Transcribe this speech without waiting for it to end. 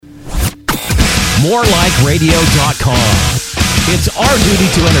morelikeradio.com. It's our duty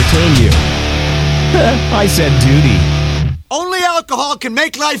to entertain you. I said duty. Only alcohol can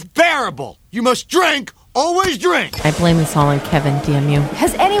make life bearable. You must drink, always drink. I blame this all on Kevin, damn you.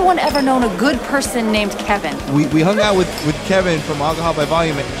 Has anyone ever known a good person named Kevin? We hung out with Kevin from Alcohol by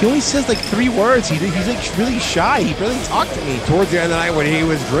Volume. He only says like 3 words. He's like really shy. He barely talked to me. Towards the end of the night when he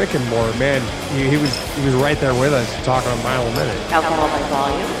was drinking more, man, he was right there with us, talking a mile a minute. Alcohol by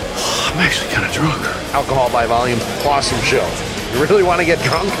volume? I'm actually kind of drunk. Alcohol by Volume, awesome show. You really want to get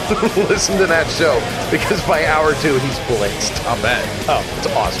drunk? Listen to that show, because by hour 2 he's blitzed. I'll bet. Oh, it's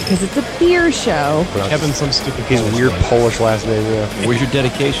awesome. Because it's a beer show. Kevin's some stupid He's weird Polish last name, yeah. Where's your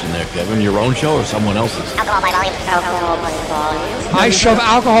dedication there, Kevin? Your own show or someone else's? Alcohol by volume. Alcohol by volume. I shove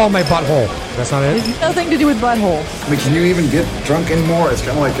alcohol in my butthole. That's not it? It's nothing to do with butthole. I mean, can you even get drunk anymore? It's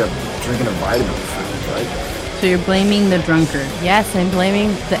kind of like drinking a vitamin food, right? So you're blaming the drunkard. Yes, I'm blaming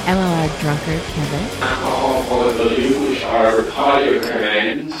the MLR drunkard, Kevin.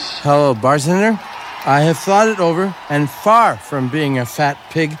 Hello, bartender. I have thought it over, and far from being a fat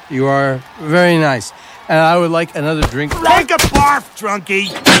pig, you are very nice. And I would like another drink. Take a barf, drunkie.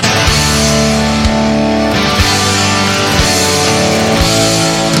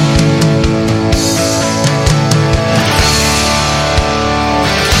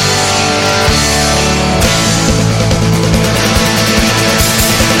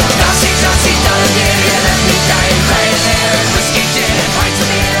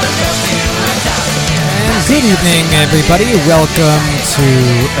 Good evening, everybody. Welcome to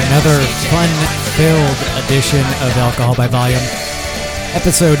another fun-filled edition of Alcohol by Volume,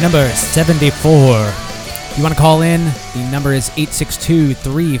 episode number 74. If you want to call in, the number is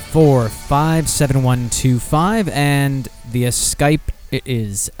 862-345-7125, and via Skype, it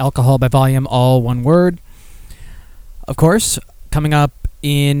is Alcohol by Volume, all one word. Of course, coming up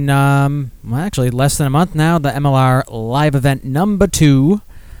in, actually less than a month now, the MLR live event number 2,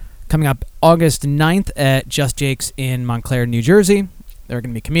 coming up August 9th at Just Jake's in Montclair, New Jersey. There are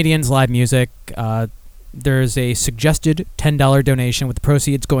going to be comedians, live music. There's a suggested $10 donation with the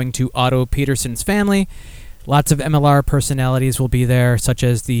proceeds going to Otto Peterson's family. Lots of MLR personalities will be there, such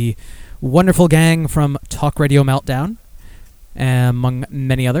as the wonderful gang from Talk Radio Meltdown, among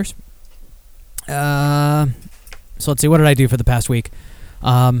many others. So let's see, what did I do for the past week?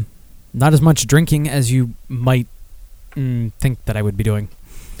 Not as much drinking as you might think that I would be doing.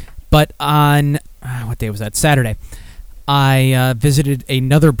 But on, what day was that? Saturday. I visited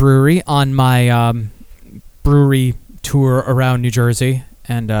another brewery on my brewery tour around New Jersey,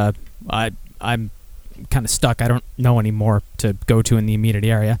 and I'm kind of stuck. I don't know any more to go to in the immediate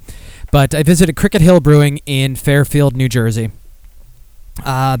area. But I visited Cricket Hill Brewing in Fairfield, New Jersey.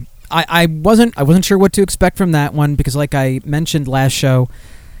 I wasn't sure what to expect from that one, because like I mentioned last show,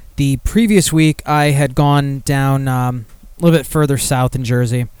 the previous week I had gone down a little bit further south in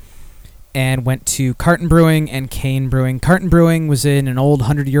Jersey and went to Carton Brewing and Kane Brewing. Carton Brewing was in an old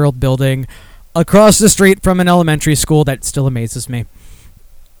 100-year-old building across the street from an elementary school that still amazes me.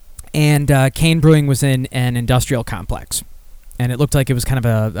 And Kane Brewing was in an industrial complex. And it looked like it was kind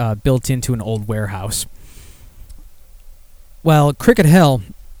of built into an old warehouse. Well, Cricket Hill,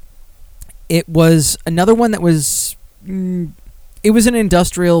 it was another one that was... it was an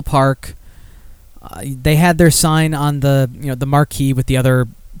industrial park. They had their sign on the marquee with the other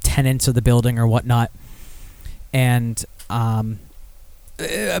tenants of the building or whatnot, and a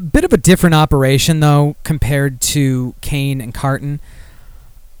bit of a different operation though compared to Kane and Carton.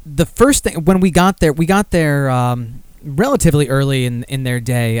 The first thing, when we got there relatively early in their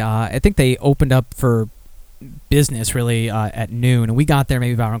day. I think they opened up for business really at noon, and we got there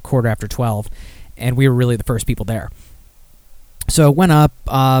maybe about a quarter after 12, and we were really the first people there. So went up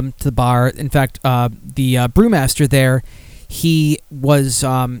to the bar. In fact, the brewmaster there, he was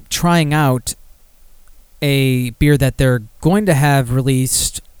trying out a beer that they're going to have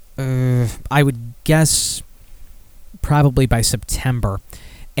released, I would guess, probably by September.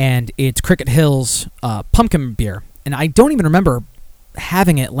 And it's Cricket Hill's pumpkin beer. And I don't even remember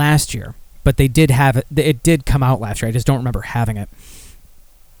having it last year, but they did have it. It did come out last year. I just don't remember having it.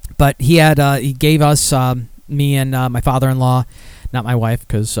 But he gave us, me and my father-in-law, not my wife,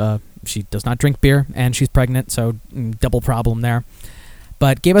 because she does not drink beer, and she's pregnant, so double problem there.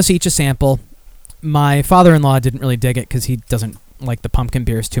 But gave us each a sample. My father-in-law didn't really dig it because he doesn't like the pumpkin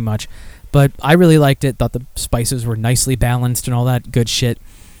beers too much. But I really liked it, thought the spices were nicely balanced and all that good shit.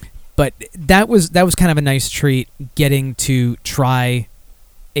 But that was kind of a nice treat, getting to try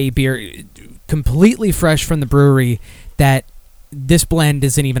a beer completely fresh from the brewery that this blend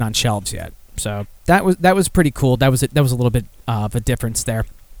isn't even on shelves yet. So that was pretty cool. That was a little bit of a difference there.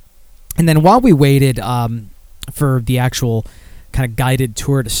 And then while we waited for the actual kind of guided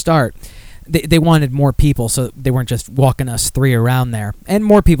tour to start, they wanted more people, so they weren't just walking us 3 around there. And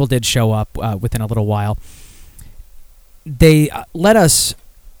more people did show up within a little while. They let us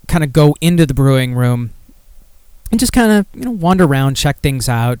kind of go into the brewing room and just kind of wander around, check things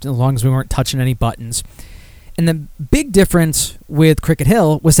out, as long as we weren't touching any buttons. And the big difference with Cricket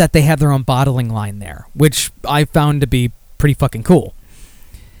Hill was that they have their own bottling line there, which I found to be pretty fucking cool.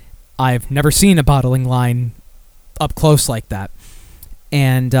 I've never seen a bottling line up close like that.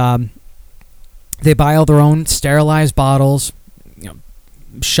 And they buy all their own sterilized bottles,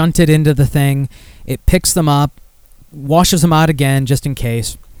 shunt it into the thing. It picks them up, washes them out again just in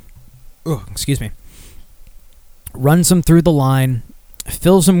case. Oh, excuse me. Runs them through the line,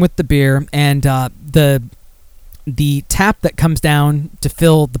 fills them with the beer, and the tap that comes down to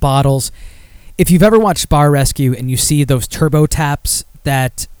fill the bottles. If you've ever watched Bar Rescue and you see those turbo taps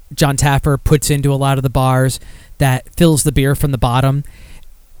that John Taffer puts into a lot of the bars that fills the beer from the bottom,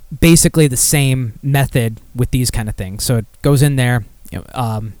 basically the same method with these kind of things. So it goes in there.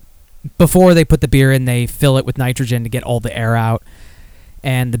 Before they put the beer in, they fill it with nitrogen to get all the air out,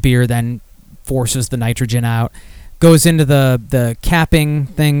 and the beer then forces the nitrogen out. Goes into the capping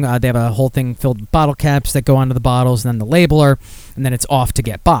thing. They have a whole thing filled with bottle caps that go onto the bottles, and then the labeler, and then it's off to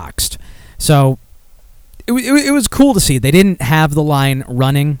get boxed. So it was cool to see. They didn't have the line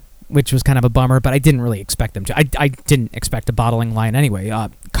running, which was kind of a bummer, but I didn't really expect them to. I didn't expect a bottling line anyway.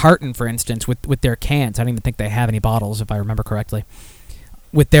 Carton, for instance, with their cans, I don't even think they have any bottles, if I remember correctly.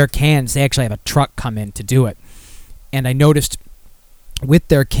 With their cans, they actually have a truck come in to do it. And I noticed with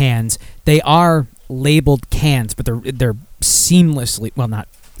their cans, they are labeled cans, but they're seamlessly, well, not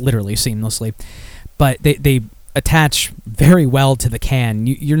literally seamlessly, but they attach very well to the can.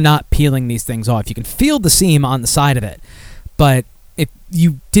 You're not peeling these things off. You can feel the seam on the side of it, but if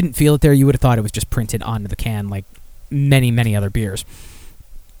you didn't feel it there, you would have thought it was just printed onto the can like many, many other beers.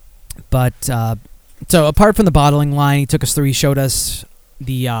 But so apart from the bottling line, he took us through. He showed us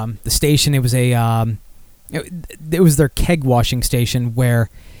the station. It was it was their keg washing station, where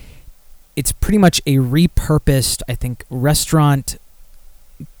it's pretty much a repurposed, I think, restaurant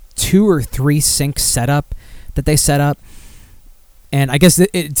 2 or 3 sink setup that they set up. And I guess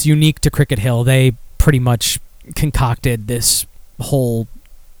it's unique to Cricket Hill. They pretty much concocted this whole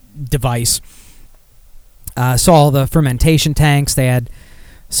device. Saw all the fermentation tanks. They had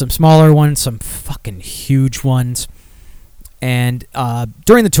some smaller ones, some fucking huge ones. And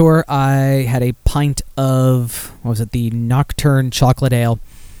during the tour, I had a pint of, the Nocturne Chocolate Ale.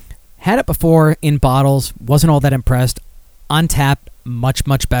 Had it before in bottles, wasn't all that impressed. On tap, much,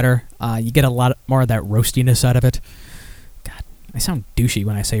 much better. You get a lot more of that roastiness out of it. God, I sound douchey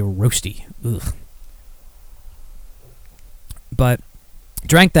when I say roasty. Ugh. But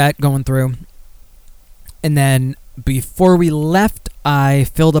drank that going through. And then before we left, I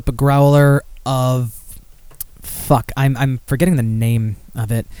filled up a growler of... I'm forgetting the name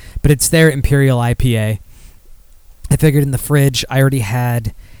of it, but it's their Imperial IPA. I figured in the fridge, I already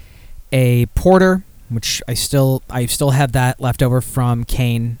had a porter, which I still have that left over from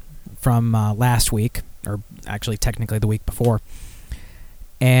Kane from last week, or actually technically the week before,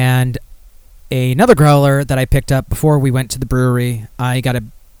 and another growler that I picked up before we went to the brewery. I got a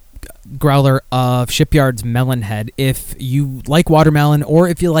growler of Shipyard's Melonhead. If you like watermelon, or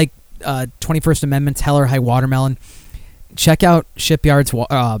if you like 21st Amendment's Hell or High Watermelon, check out Shipyard's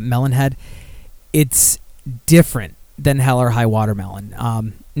Melonhead. It's different than Hell or High Watermelon.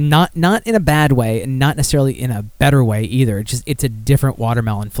 Not in a bad way, and not necessarily in a better way either. It's a different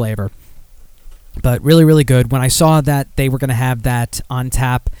watermelon flavor, but really, really good. When I saw that they were going to have that on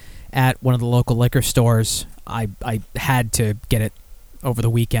tap at one of the local liquor stores, I had to get it over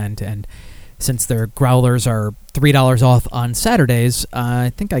the weekend. And since their growlers are $3 off on Saturdays,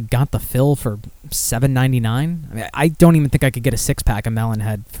 I think I got the fill for $7.99. I mean, I don't even think I could get a 6-pack of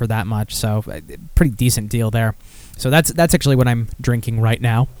Melonhead for that much, so pretty decent deal there. So that's actually what I'm drinking right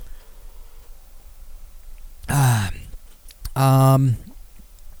now. Yeah.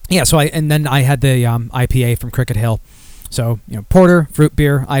 So then I had the IPA from Cricket Hill. So, porter, fruit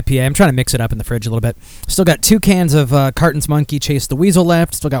beer, IPA. I'm trying to mix it up in the fridge a little bit. Still got 2 cans of Carton's Monkey Chase the Weasel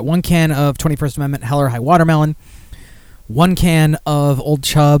left. Still got 1 can of 21st Amendment Hell or High Watermelon. 1 can of Old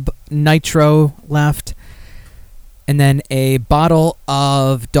Chub Nitro left. And then a bottle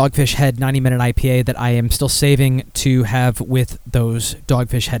of Dogfish Head 90-minute IPA that I am still saving to have with those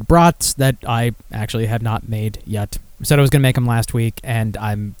Dogfish Head brats that I actually have not made yet. I said I was going to make them last week, and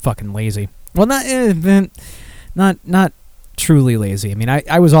I'm fucking lazy. Well, not truly lazy. I mean,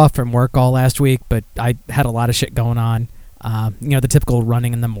 I was off from work all last week, but I had a lot of shit going on. The typical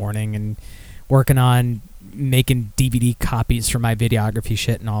running in the morning and working on making DVD copies for my videography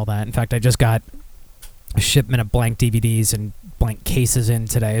shit and all that. In fact, I just got a shipment of blank DVDs and blank cases in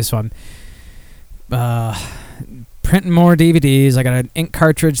today, so I'm printing more DVDs. I got an ink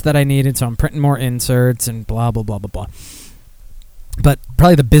cartridge that I needed, so I'm printing more inserts and blah, blah, blah, blah, blah. But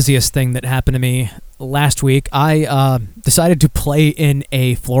probably the busiest thing that happened to me last week, I decided to play in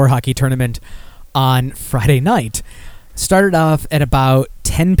a floor hockey tournament on Friday night. Started off at about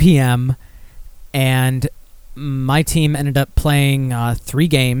 10 p.m., and my team ended up playing 3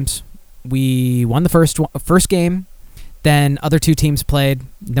 games. We won the first game, then other 2 teams played,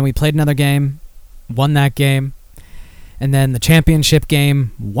 then we played another game, won that game, and then the championship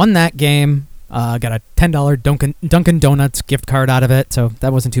game, won that game, got a $10 Dunkin' Donuts gift card out of it, so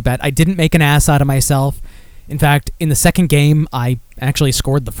that wasn't too bad. I didn't make an ass out of myself. In fact, in the second game, I actually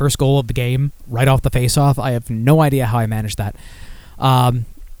scored the first goal of the game right off the face-off. I have no idea how I managed that.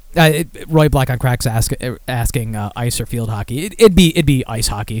 Roy Black on Crack's asking ice or field hockey. It'd be ice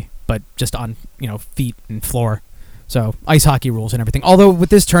hockey, but just on feet and floor. So ice hockey rules and everything. Although with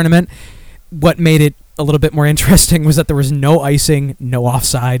this tournament, what made it a little bit more interesting was that there was no icing, no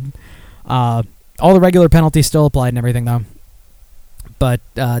offside. All the regular penalties still applied and everything though. But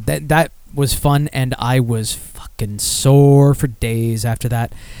that was fun, and I was fucking sore for days after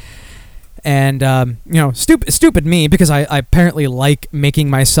that. And stupid me, because I apparently like making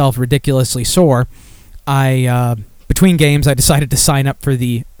myself ridiculously sore. Between games, I decided to sign up for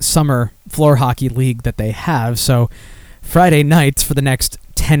the summer floor hockey league that they have. So Friday nights for the next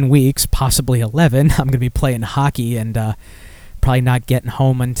 10 weeks, possibly 11, I'm going to be playing hockey and probably not getting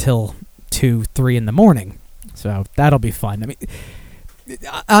home until 2, 3 in the morning. So that'll be fun. I mean,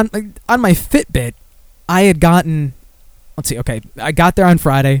 on my Fitbit, I had gotten, I got there on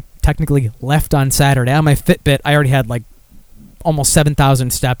Friday, technically left on Saturday. On my Fitbit, I already had like almost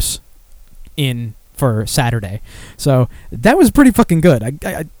 7,000 steps in for Saturday. So that was pretty fucking good.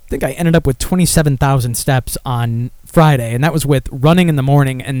 I think I ended up with 27,000 steps on Friday, and that was with running in the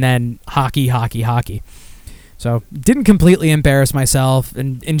morning and then hockey. So didn't completely embarrass myself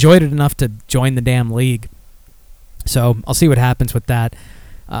and enjoyed it enough to join the damn league. So I'll see what happens with that.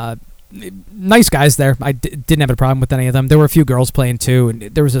 Nice guys there. I didn't have a problem with any of them. There were a few girls playing too, and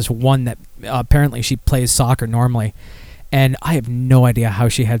there was this one that apparently she plays soccer normally, and I have no idea how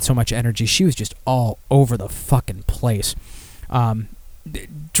she had so much energy. She was just all over the fucking place,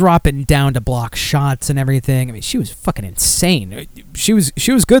 dropping down to block shots and everything. I mean, she was fucking insane. She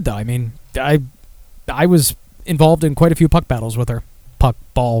was good though. I mean, I was involved in quite a few puck battles with her, puck,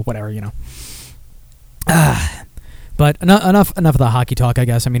 ball, whatever, But enough of the hockey talk, I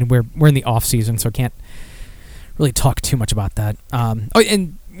guess. I mean, we're in the off season, so can't really talk too much about that.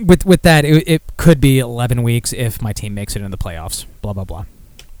 And with that, it could be 11 weeks if my team makes it into the playoffs. Blah blah blah.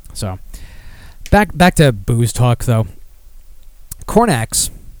 So back to booze talk though.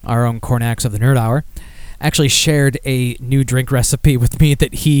 Cornax, our own Cornax of the Nerd Hour, actually shared a new drink recipe with me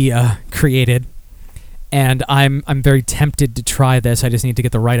that he created, and I'm very tempted to try this. I just need to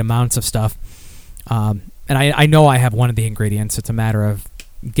get the right amounts of stuff. And I know I have one of the ingredients. It's a matter of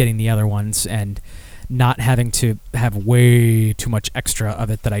getting the other ones and not having to have way too much extra of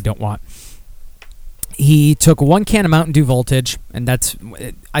it that I don't want. He took 1 can of Mountain Dew Voltage, and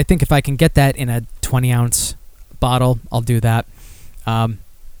I think if I can get that in a 20-ounce bottle, I'll do that.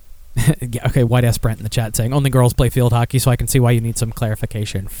 Okay, White-ass Brent in the chat saying, only girls play field hockey, so I can see why you need some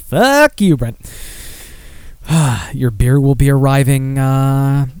clarification. Fuck you, Brent. Your beer will be arriving,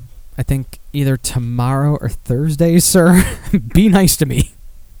 I think, either tomorrow or Thursday, sir. Be nice to me.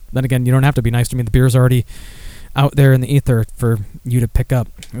 Then again, you don't have to be nice to me. The beer's already out there in the ether for you to pick up.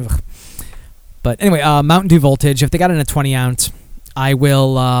 Ugh. But anyway, Mountain Dew Voltage, if they got it in a 20-ounce, I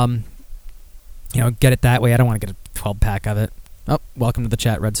will, get it that way. I don't want to get a 12-pack of it. Oh, welcome to the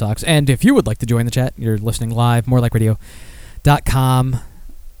chat, Red Sox. And if you would like to join the chat, you're listening live, morelikeradio.com.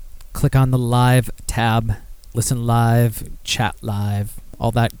 Click on the live tab, listen live, chat live,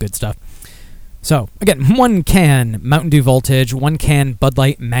 all that good stuff. So, again, 1 can Mountain Dew Voltage, 1 can Bud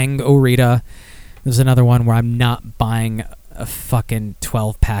Light Mango Rita. There's another one where I'm not buying a fucking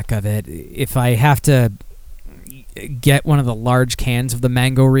 12-pack of it. If I have to get one of the large cans of the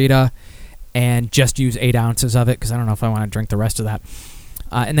Mango Rita and just use 8 ounces of it, because I don't know if I want to drink the rest of that.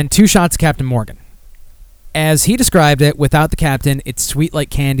 And then 2 shots Captain Morgan. As he described it, without the Captain, it's sweet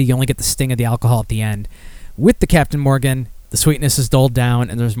like candy. You only get the sting of the alcohol at the end. With the Captain Morgan, the sweetness is dulled down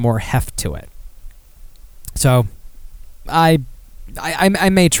and there's more heft to it. So, I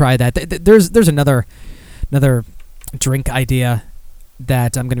may try that. There's another drink idea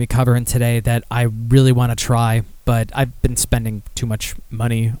that I'm going to be covering today that I really want to try, but I've been spending too much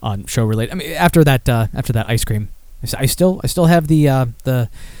money on show related. I mean, after that ice cream, I still have the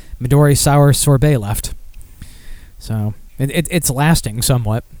Midori sour sorbet left, so it's lasting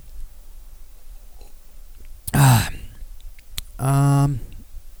somewhat.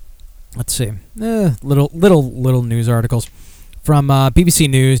 Let's see. Little news articles from BBC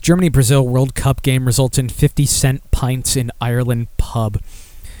News. Germany-Brazil World Cup game results in 50-cent pints in Ireland pub.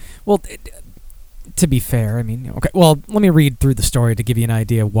 Well, to be fair, I mean, okay. Well, let me read through the story to give you an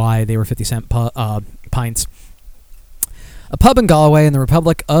idea why they were 50-cent pints. A pub in Galway in the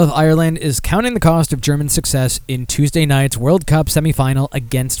Republic of Ireland is counting the cost of German success in Tuesday night's World Cup semi-final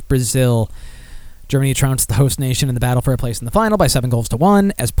against Brazil. Germany trounced the host nation in the battle for a place in the final by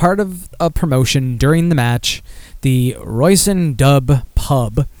 7-1. As part of a promotion during the match, the Royson Dub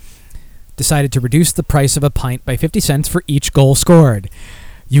pub decided to reduce the price of a pint by 50 cents for each goal scored.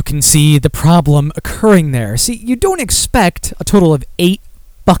 You can see the problem occurring there. See, you don't expect a total of 8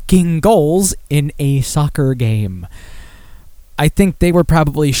 fucking goals in a soccer game. I think they were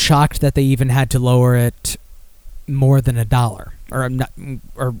probably shocked that they even had to lower it more than $1, or not,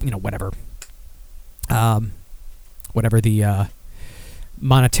 or whatever. Whatever the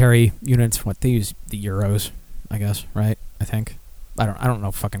monetary units, what they use, the euros, I guess, right? I think. I don't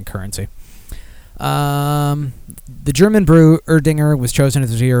know fucking currency. The German brew Erdinger was chosen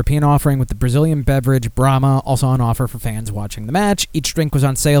as a European offering, with the Brazilian beverage Brahma also on offer for fans watching the match. Each drink was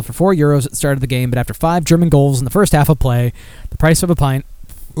on sale for €4 at the start of the game, but after 5 German goals in the first half of play, the price of a pint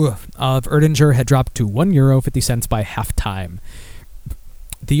of Erdinger had dropped to €1.50 by halftime.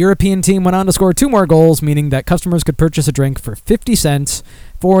 The European team went on to score 2 more goals, meaning that customers could purchase a drink for 50 cents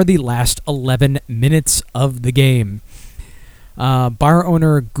for the last 11 minutes of the game. Bar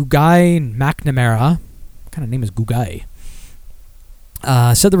owner Gugai McNamara, what kind of name is Gugai,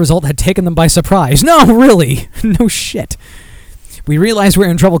 said the result had taken them by surprise. No, really? No shit. We realized we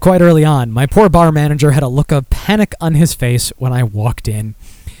were in trouble quite early on. My poor bar manager had a look of panic on his face when I walked in.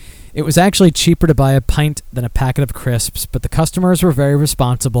 It was actually cheaper to buy a pint than a packet of crisps, but the customers were very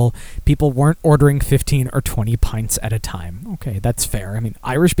responsible. People weren't ordering 15 or 20 pints at a time. Okay, that's fair. I mean,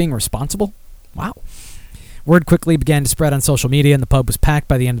 Irish being responsible? Wow. Word quickly began to spread on social media, and the pub was packed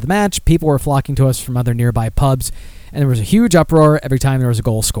by the end of the match. People were flocking to us from other nearby pubs, and there was a huge uproar every time there was a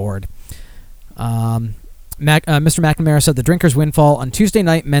goal scored. Mr. McNamara said the drinkers' windfall on Tuesday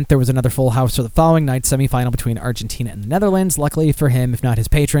night meant there was another full house for the following night's semi-final between Argentina and the Netherlands. Luckily for him, if not his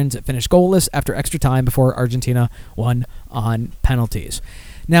patrons, it finished goalless after extra time before Argentina won on penalties.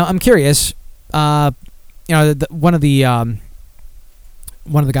 Now, I'm curious. One of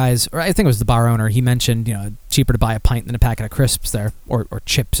the guys, or I think it was the bar owner, he mentioned, cheaper to buy a pint than a packet of crisps there, or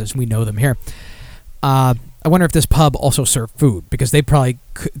chips as we know them here. I wonder if this pub also served food, because they probably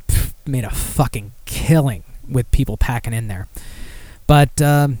made a fucking killing with people packing in there. But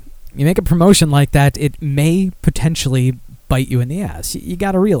you make a promotion like that, it may potentially bite you in the ass. You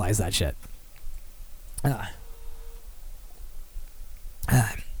got to realize that shit.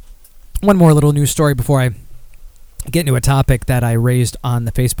 One more little news story before I get into a topic that I raised on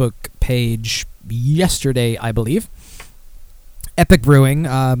the Facebook page yesterday, I believe. Epic Brewing.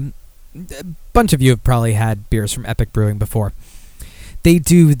 A bunch of you have probably had beers from Epic Brewing before. They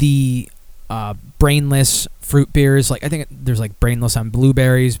do the brainless fruit beers. Like, I think there's like brainless on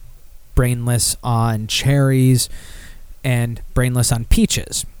blueberries, brainless on cherries, and brainless on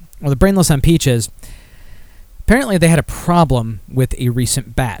peaches. Well, the brainless on peaches, apparently they had a problem with a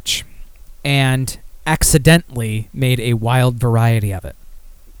recent batch and accidentally made a wild variety of it.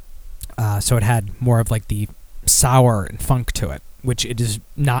 So it had more of like the sour and funk to it, which it is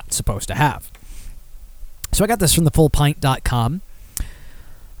not supposed to have. So I got this from thefullpint.com.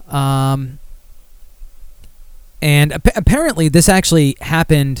 And apparently this actually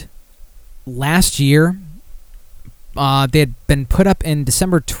happened last year. They had been put up in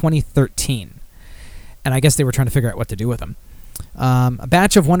December 2013. And I guess they were trying to figure out what to do with them. A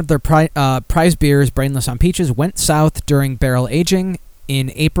batch of one of their prize beers, Brainless on Peaches, went south during barrel aging.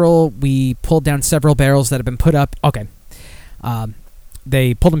 In April, we pulled down several barrels that had been put up. Okay.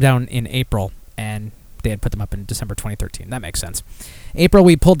 They pulled them down in April, and they had put them up in December 2013. That makes sense. April,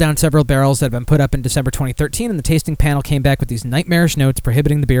 we pulled down several barrels that had been put up in December 2013, and the tasting panel came back with these nightmarish notes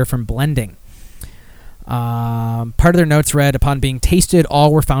prohibiting the beer from blending. Part of their notes read, upon being tasted,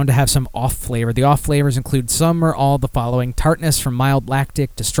 all were found to have some off flavor. The off flavors include some or all the following: tartness from mild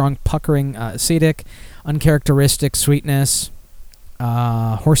lactic to strong puckering acetic, uncharacteristic sweetness,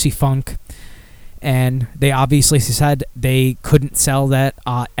 horsey funk, And they obviously said they couldn't sell that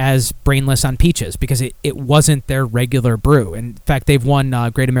as Brainless on Peaches because it wasn't their regular brew. In fact, they've won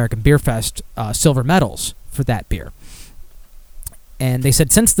Great American Beer Fest silver medals for that beer. And they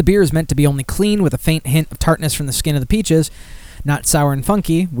said since the beer is meant to be only clean with a faint hint of tartness from the skin of the peaches, not sour and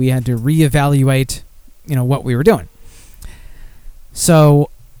funky, we had to reevaluate, what we were doing. So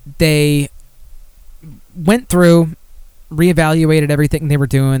they went through, reevaluated everything they were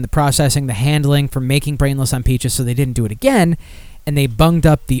doing, the processing, the handling for making Brainless on Peaches, so they didn't do it again, and they bunged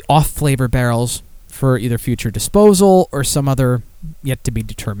up the off-flavor barrels for either future disposal or some other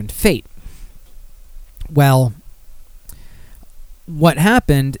yet-to-be-determined fate. Well, what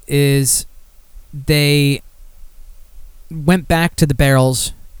happened is they went back to the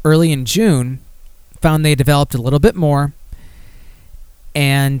barrels early in June, found they developed a little bit more,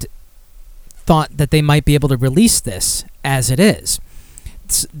 and thought that they might be able to release this as it is.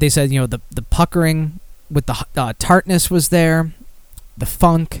 They said, the puckering with the tartness was there, the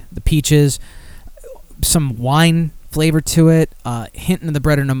funk, the peaches, some wine flavor to it, hinting of the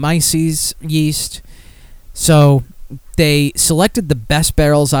Brettanomyces yeast. So they selected the best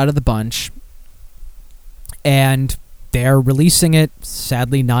barrels out of the bunch, and they're releasing it,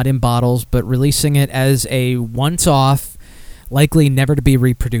 sadly not in bottles, but releasing it as a once-off, likely never to be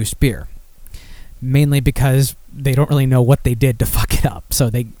reproduced beer. Mainly because they don't really know what they did to fuck it up, so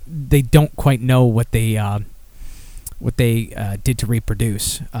they don't quite know what they did to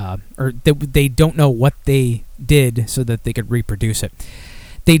reproduce, or they don't know what they did so that they could reproduce it.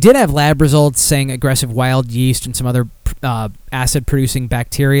 They did have lab results saying aggressive wild yeast and some other acid-producing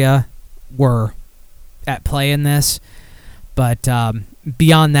bacteria were at play in this, but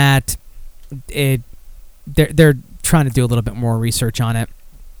beyond that, they're trying to do a little bit more research on it.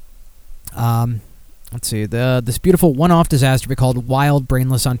 Let's see. This beautiful one-off disaster we called Wild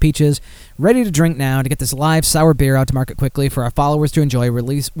Brainless on Peaches. Ready to drink now to get this live sour beer out to market quickly for our followers to enjoy.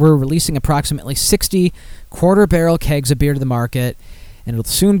 We're releasing approximately 60 quarter-barrel kegs of beer to the market, and it'll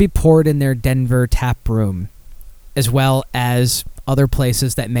soon be poured in their Denver tap room, as well as other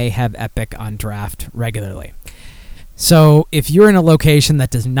places that may have Epic on draft regularly. So if you're in a location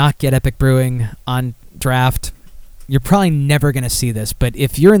that does not get Epic Brewing on draft, you're probably never going to see this. But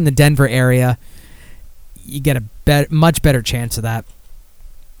if you're in the Denver area, you get a much better chance of that.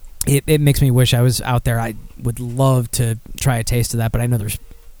 It makes me wish I was out there. I would love to try a taste of that, but I know there's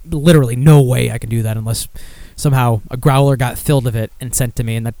literally no way I can do that unless somehow a growler got filled of it and sent to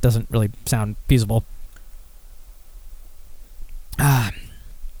me, and that doesn't really sound feasible.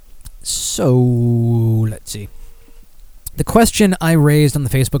 So, let's see. The question I raised on the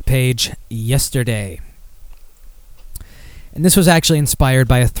Facebook page yesterday, and this was actually inspired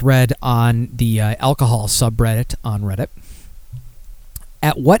by a thread on the alcohol subreddit on Reddit.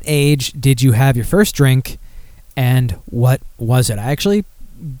 At what age did you have your first drink, and what was it? I actually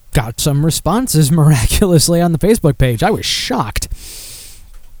got some responses miraculously on the Facebook page. I was shocked.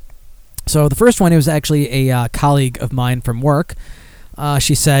 So the first one, it was actually a colleague of mine from work.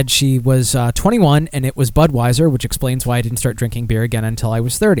 She said she was 21, and it was Budweiser, which explains why I didn't start drinking beer again until I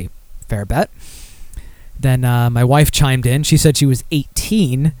was 30. Fair bet. Then my wife chimed in. She said she was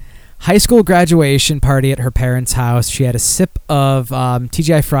 18. High school graduation party at her parents' house. She had a sip of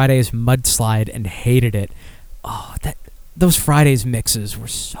TGI Fridays Mudslide and hated it. Oh, those Fridays mixes were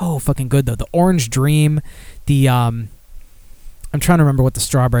so fucking good, though. The Orange Dream, the I'm trying to remember what the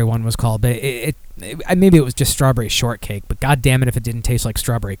strawberry one was called, but maybe it was just strawberry shortcake, but god damn it if it didn't taste like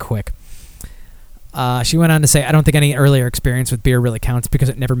strawberry quick. She went on to say, I don't think any earlier experience with beer really counts because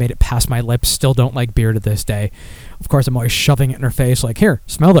it never made it past my lips. Still don't like beer to this day. Of course, I'm always shoving it in her face like, here,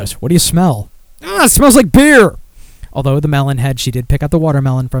 smell this. What do you smell? It smells like beer! Although the melon head, she did pick out the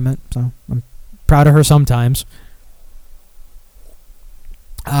watermelon from it, so I'm proud of her sometimes.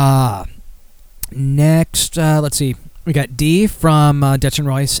 Next, let's see. We got D from Dutch and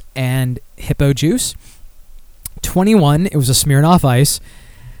Royce and Hippo Juice. 21, it was a Smirnoff Ice.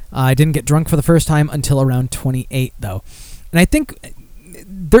 I didn't get drunk for the first time until around 28, though. And I think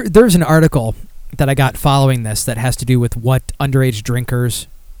there's an article that I got following this that has to do with what underage drinkers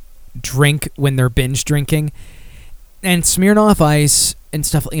drink when they're binge drinking. And Smirnoff Ice and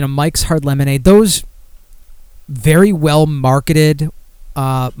stuff, Mike's Hard Lemonade, those very well marketed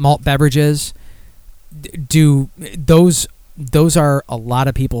malt beverages, those are a lot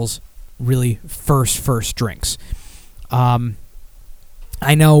of people's really first drinks.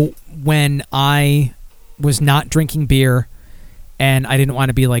 I know when I was not drinking beer and I didn't want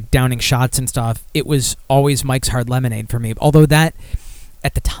to be like downing shots and stuff, it was always Mike's Hard Lemonade for me. Although that,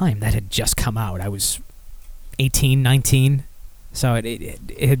 at the time, that had just come out. I was 18, 19. So it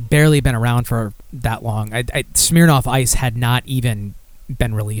had barely been around for that long. Smirnoff Ice had not even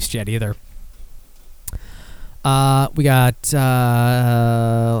been released yet either. We got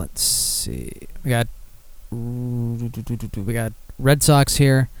let's see. We got Red Sox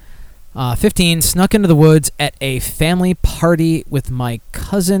here. 15, snuck into the woods at a family party with my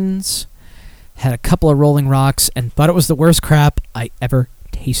cousins. Had a couple of Rolling Rocks and thought it was the worst crap I ever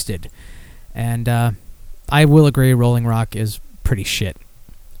tasted. And I will agree, Rolling Rock is pretty shit.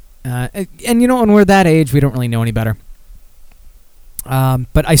 And when we're that age, we don't really know any better.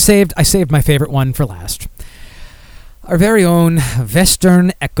 But I saved my favorite one for last. Our very own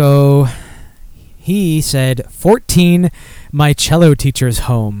Western Echo. He said 14, my cello teacher's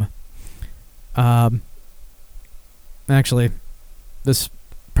home. Actually, this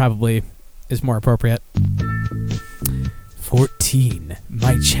probably is more appropriate. 14,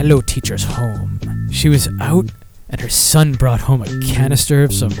 my cello teacher's home. She was out and her son brought home a canister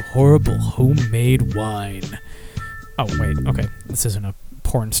of some horrible homemade wine. Oh, wait, okay. This isn't a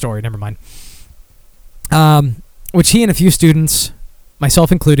porn story, never mind. Which he and a few students,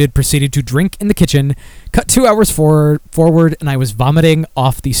 myself included, proceeded to drink in the kitchen. Cut 2 hours forward, and I was vomiting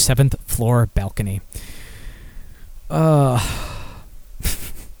off the 7th floor balcony. But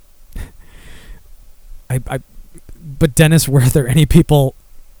Dennis, were there any people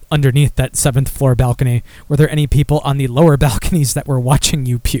underneath that 7th floor balcony? Were there any people on the lower balconies that were watching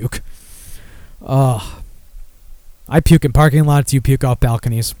you puke? I puke in parking lots. You puke off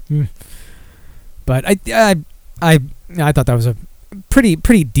balconies. But I thought that was a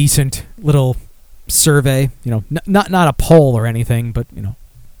pretty decent little survey. Not a poll or anything, but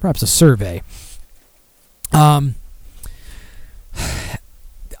perhaps a survey.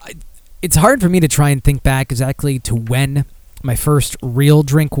 It's hard for me to try and think back exactly to when my first real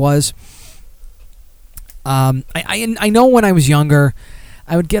drink was. I know when I was younger,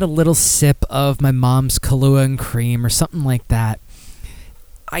 I would get a little sip of my mom's Kahlua and cream or something like that.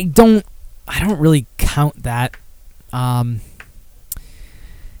 I don't really count that. I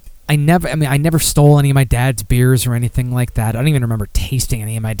never stole any of my dad's beers or anything like that. I don't even remember tasting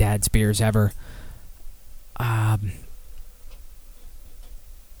any of my dad's beers ever.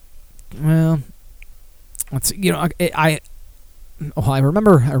 Well, let's I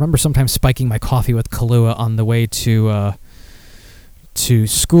remember sometimes spiking my coffee with Kahlua on the way to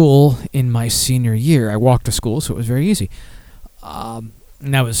school in my senior year. I walked to school, so it was very easy. And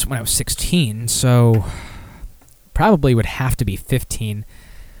that was when I was 16, so probably would have to be 15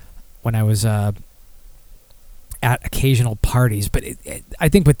 when I was at occasional parties. But I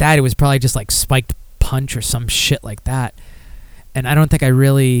think with that, it was probably just like spiked punch or some shit like that. And I don't think I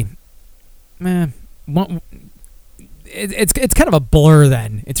really... It's kind of a blur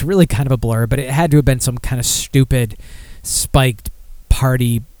then. It's really kind of a blur, but it had to have been some kind of stupid spiked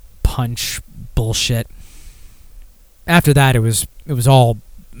party punch bullshit. After that, it was all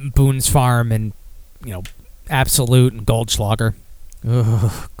Boone's Farm and Absolute and Goldschlager.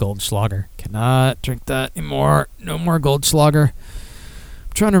 Ugh, Goldschlager. Cannot drink that anymore. No more Goldschlager.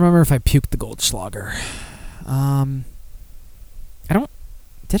 I'm trying to remember if I puked the Goldschlager.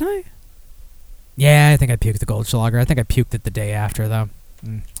 Did I? Yeah, I think I puked the Goldschlager. I think I puked it the day after, though.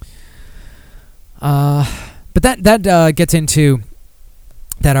 But that gets into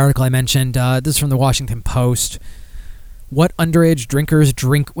that article I mentioned. This is from the Washington Post. What underage drinkers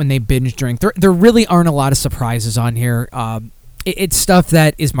drink when they binge drink. There really aren't a lot of surprises on here. It's stuff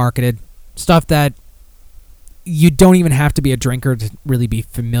that is marketed. Stuff that you don't even have to be a drinker to really be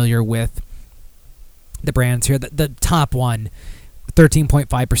familiar with the brands here. The top one,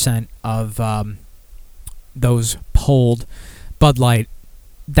 13.5% of those polled. Bud Light,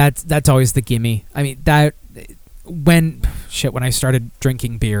 that's always the gimme. I mean, when I started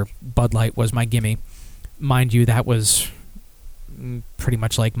drinking beer, Bud Light was my gimme. Mind you, that was pretty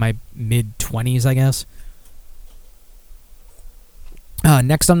much like my mid-20s, I guess.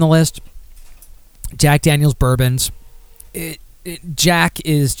 Next on the list, Jack Daniel's bourbons. Jack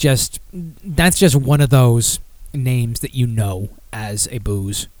is that's just one of those names that you know as a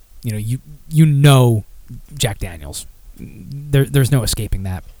booze. You know Jack Daniels. There's no escaping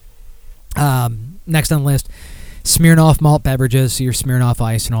that. Next on the list, Smirnoff malt beverages, so your Smirnoff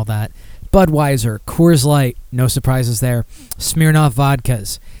Ice and all that. Budweiser, Coors Light, no surprises there. Smirnoff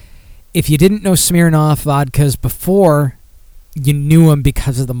vodkas. If you didn't know Smirnoff vodkas before, you knew them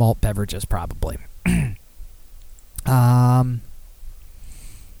because of the malt beverages, probably. Let's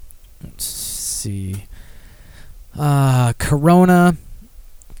see. Corona,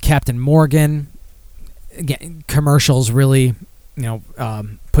 Captain Morgan. Again, commercials really,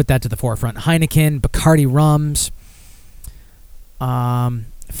 put that to the forefront. Heineken, Bacardi rums.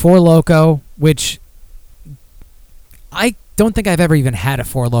 Four Loko, which I don't think I've ever even had a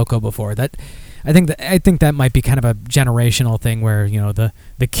Four Loko before. I think that might be kind of a generational thing where, you know,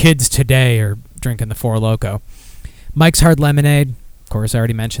 the kids today are drinking the Four Loko. Mike's Hard Lemonade, of course, I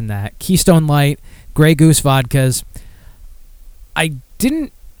already mentioned that. Keystone Light, Grey Goose vodkas. I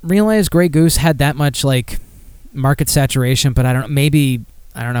didn't realize Grey Goose had that much like market saturation, but I don't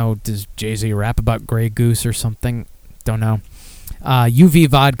know, does Jay-Z rap about Grey Goose or something? Don't know. UV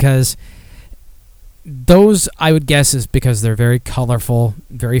vodkas. Those, I would guess, is because they're very colorful,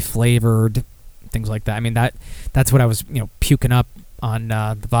 very flavored, things like that. I mean, that's what I was, puking up on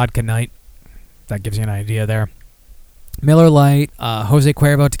the vodka night. That gives you an idea there. Miller Lite, Jose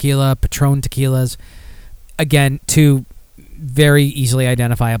Cuervo tequila, Patron tequilas. Again, two very easily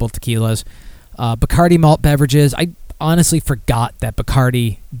identifiable tequilas. Bacardi malt beverages. I honestly forgot that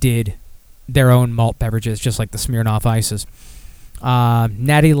Bacardi did their own malt beverages, just like the Smirnoff Ices.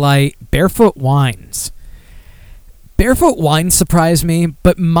 Natty Light, Barefoot Wines. Barefoot Wines surprised me,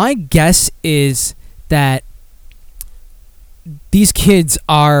 but my guess is that these kids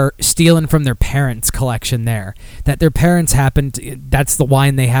are stealing from their parents' collection there. That their parents that's the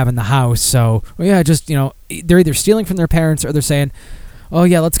wine they have in the house. So, they're either stealing from their parents or they're saying, oh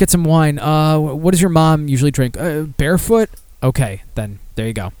yeah, let's get some wine. What does your mom usually drink? Barefoot? Okay, then there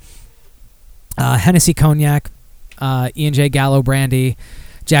you go. Hennessy Cognac, E&J Gallo Brandy,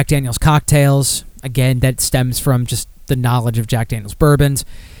 Jack Daniel's Cocktails. Again, that stems from just the knowledge of Jack Daniel's bourbons.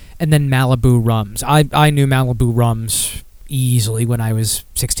 And then Malibu Rums. I knew Malibu Rums easily when I was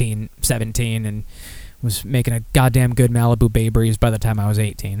 16, 17, and was making a goddamn good Malibu Bay Breeze by the time I was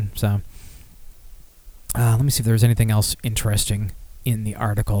 18. So, let me see if there was anything else interesting in the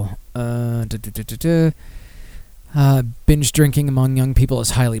article. Binge drinking among young people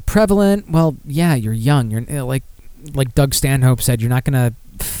is highly prevalent. Well, yeah, you're young. You're like Doug Stanhope said, you're not going to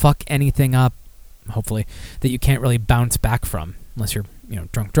fuck anything up, hopefully, that you can't really bounce back from. Unless you're,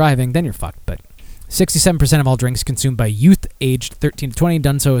 drunk driving, then you're fucked. But 67% of all drinks consumed by youth aged 13 to 20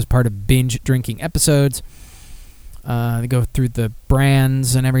 done so as part of binge drinking episodes. They go through the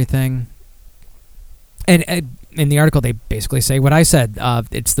brands and everything. And in the article, they basically say what I said.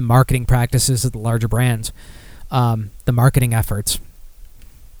 It's the marketing practices of the larger brands. The marketing efforts.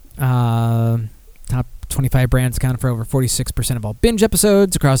 Top 25 brands account for over 46% of all binge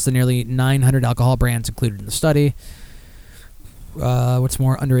episodes across the nearly 900 alcohol brands included in the study. What's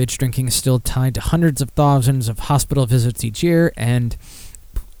more, underage drinking is still tied to hundreds of thousands of hospital visits each year, and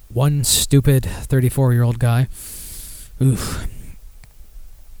one stupid 34-year-old guy. Oof.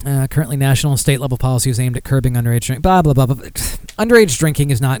 Currently, national and state-level policies aimed at curbing underage drinking. Blah, blah, blah, blah. Underage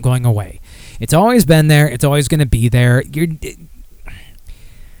drinking is not going away. It's always been there. It's always going to be there.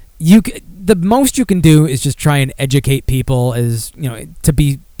 The most you can do is just try and educate people to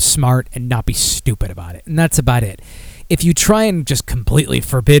be smart and not be stupid about it. And that's about it. If you try and just completely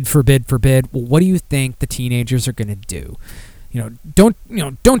forbid, well, what do you think the teenagers are going to do?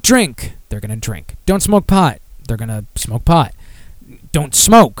 Don't drink. They're going to drink. Don't smoke pot. They're going to smoke pot. Don't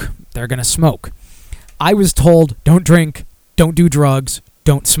smoke. They're going to smoke. I was told, don't drink, don't do drugs,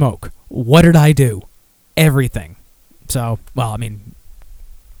 don't smoke. What did I do? Everything. So, well, I mean,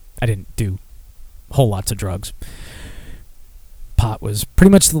 I didn't do whole lots of drugs. Pot was pretty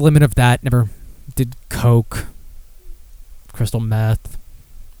much the limit of that. Never did coke, crystal meth,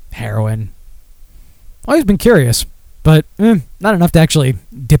 heroin. Always been curious, but not enough to actually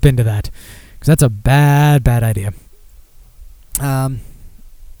dip into that, because that's a bad idea. So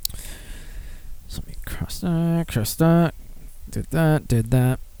let me cross that. Did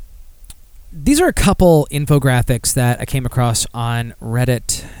that. These are a couple infographics that I came across on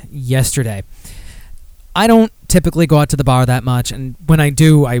Reddit yesterday. I don't typically go out to the bar that much, and when I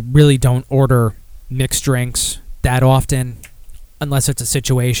do, I really don't order mixed drinks that often, unless it's a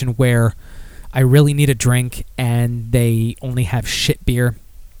situation where I really need a drink and they only have shit beer.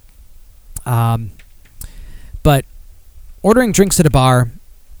 But ordering drinks at a bar,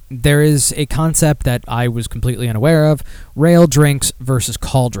 there is a concept that I was completely unaware of: rail drinks versus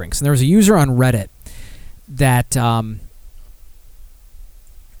call drinks. And there was a user on Reddit that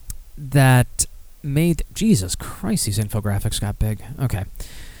made... Jesus Christ, these infographics got big. Okay.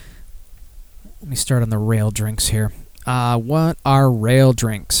 Let me start on the rail drinks here. What are rail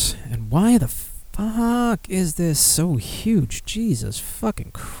drinks? And why the fuck is this so huge? Jesus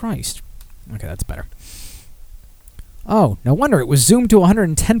fucking Christ. Okay, that's better. Oh, no wonder it was zoomed to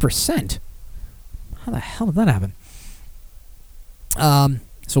 110%. How the hell did that happen?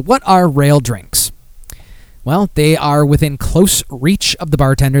 So what are rail drinks? Well, they are within close reach of the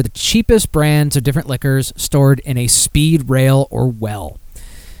bartender, the cheapest brands of different liquors stored in a speed rail or well.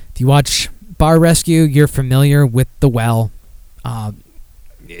 If you watch Bar Rescue, you're familiar with the well. John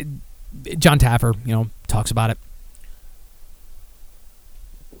Taffer, talks about it.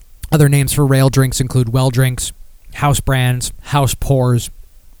 Other names for rail drinks include well drinks, house brands, house pours.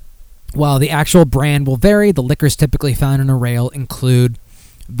 While the actual brand will vary, the liquors typically found in a rail include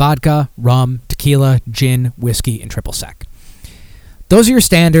vodka, rum, tequila, gin, whiskey, and triple sec. Those are your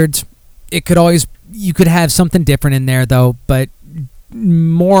standards. You could have something different in there though, but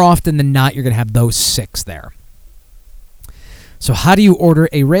more often than not, you're going to have those 6 there. So how do you order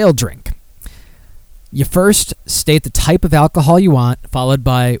a rail drink? You first state the type of alcohol you want, followed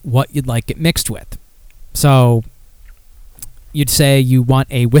by what you'd like it mixed with. So you'd say you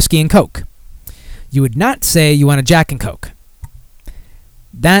want a whiskey and Coke. You would not say you want a Jack and Coke.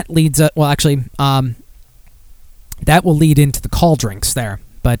 That leads that will lead into the call drinks there.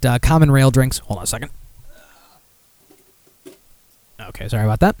 But common rail drinks, hold on a second. Okay, sorry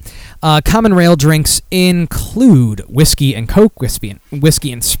about that. Common rail drinks include whiskey and Coke, whiskey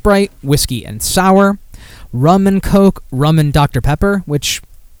and Sprite, whiskey and sour, rum and Coke, rum and Dr. Pepper, which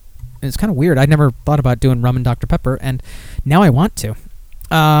is kind of weird. I never thought about doing rum and Dr. Pepper, and now I want to.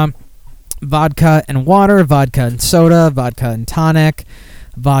 Vodka and water, vodka and soda, vodka and tonic,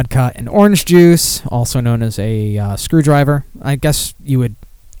 vodka and orange juice, also known as a screwdriver. I guess you would,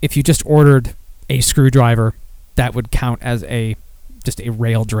 if you just ordered a screwdriver, that would count as just a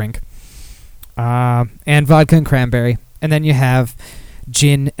rail drink. And vodka and cranberry. And then you have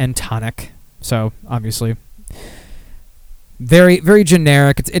gin and tonic. So, obviously, very, very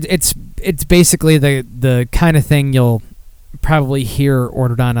generic. It's basically the kind of thing you'll probably hear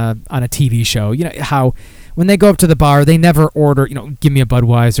ordered on a TV show. You know how when they go up to the bar, they never order, give me a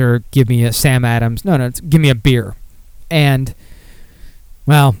Budweiser, give me a Sam Adams. No, it's give me a beer. And,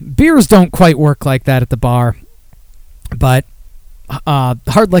 well, beers don't quite work like that at the bar. But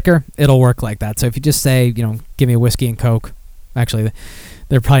hard liquor, it'll work like that. So if you just say, give me a whiskey and Coke. Actually,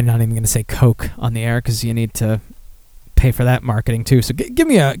 they're probably not even going to say Coke on the air because you need to pay for that marketing too. So give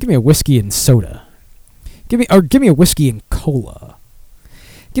me a whiskey and soda. Give me a whiskey and cola.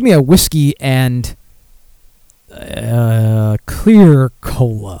 Give me a whiskey and clear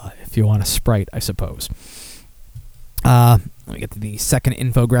cola if you want a Sprite, I suppose. Let me get to the second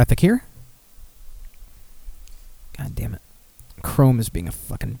infographic here. God damn it. Chrome is being a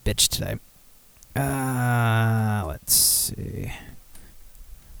fucking bitch today. Let's see.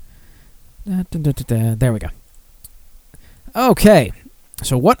 There we go. Okay.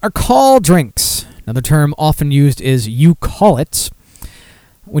 So what are call drinks? Another term often used is you call it.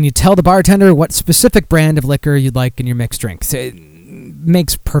 When you tell the bartender what specific brand of liquor you'd like in your mixed drinks. It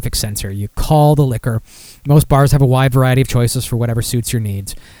makes perfect sense here. You call the liquor. Most bars have a wide variety of choices for whatever suits your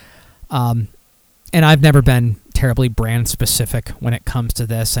needs. And I've never been terribly brand specific when it comes to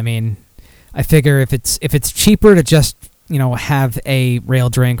this. I mean, I figure if it's cheaper to just, have a rail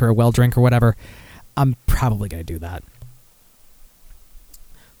drink or a well drink or whatever, I'm probably going to do that.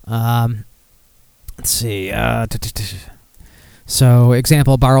 Let's see. So,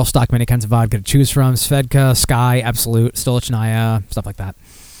 example, bar will stock many kinds of vodka to choose from. Svedka, Sky, Absolute, Stolichnaya, stuff like that.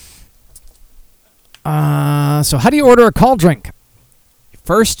 So how do you order a call drink?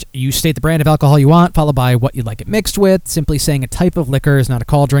 First, you state the brand of alcohol you want, followed by what you'd like it mixed with. Simply saying a type of liquor is not a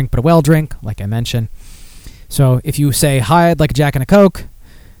call drink, but a well drink, like I mentioned. So if you say, hi, I'd like a Jack and a Coke,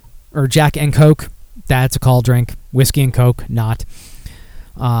 or Jack and Coke, that's a call drink. Whiskey and Coke, not.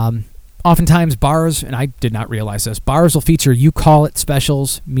 Oftentimes bars, and I did not realize this, bars will feature you call it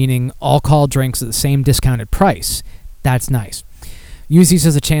specials, meaning all call drinks at the same discounted price. That's nice. Use these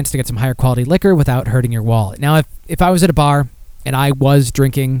as a chance to get some higher quality liquor without hurting your wallet. Now, if I was at a bar and I was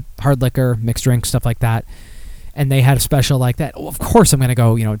drinking hard liquor, mixed drinks, stuff like that, and they had a special like that, well, of course I'm going to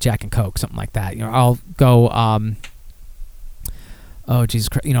go, Jack and Coke, something like that. I'll go,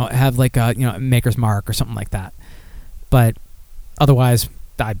 have like a, Maker's Mark or something like that. But otherwise,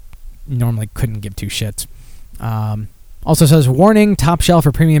 I normally couldn't give two shits. Also says, warning, top shelf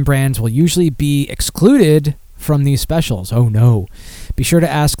or premium brands will usually be excluded from these specials. Oh no. Be sure to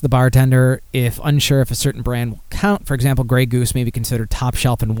ask the bartender if unsure if a certain brand will count. For example, Grey Goose may be considered top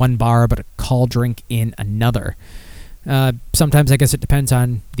shelf in one bar, but a call drink in another. Sometimes I guess it depends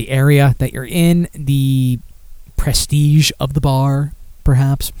on the area that you're in, the prestige of the bar,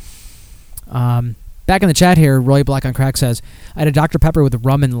 perhaps. Back in the chat here, Roy Black on Crack says, I had a Dr. Pepper with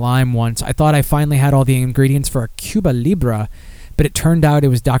rum and lime once. I thought I finally had all the ingredients for a Cuba Libre, but it turned out it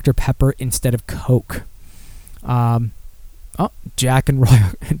was Dr. Pepper instead of Coke. Jack and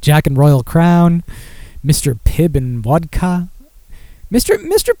Royal Crown, Mr. Pibb and vodka. Mr.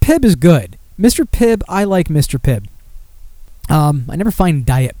 Pibb is good. Mr. Pibb, I like Mr. Pibb. I never find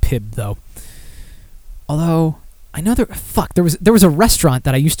Diet Pibb though. Although I know there was a restaurant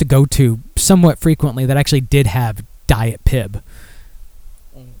that I used to go to somewhat frequently that actually did have Diet Pibb.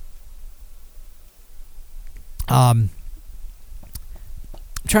 I'm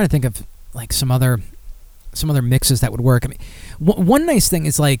trying to think of like some other mixes that would work. I mean, one nice thing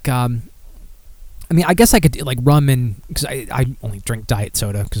is like, I guess I could do like rum and because I only drink diet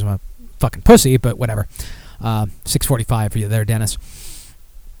soda because I'm a fucking pussy, but whatever. 6:45 for you there, Dennis.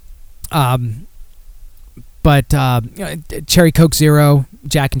 But Cherry Coke Zero,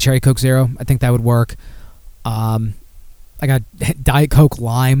 Jack and Cherry Coke Zero, I think that would work. I got Diet Coke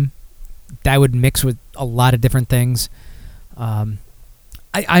Lime. That would mix with a lot of different things. I'm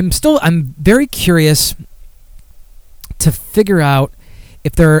very curious to figure out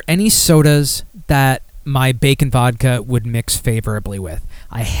if there are any sodas that my bacon vodka would mix favorably with.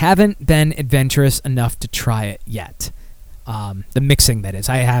 I haven't been adventurous enough to try it yet. The mixing, that is.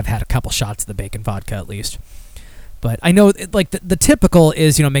 I have had a couple shots of the bacon vodka at least. But I know like the typical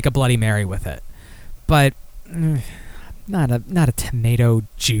is, make a Bloody Mary with it. But not a tomato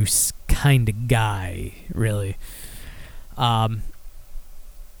juice kind of guy, really. But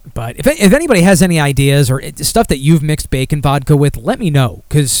if anybody has any ideas or stuff that you've mixed bacon vodka with, let me know,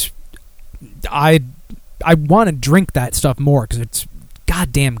 because I want to drink that stuff more because it's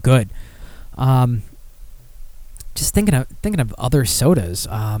goddamn good. Just thinking of other sodas.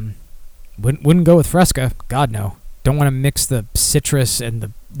 Wouldn't go with Fresca. God no. Don't want to mix the citrus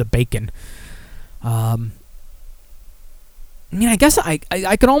and the bacon. I guess I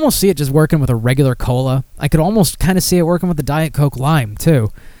could almost see it just working with a regular cola. I could almost kind of see it working with the Diet Coke Lime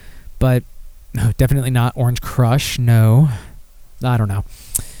too. But no, definitely not Orange Crush. No. I don't know.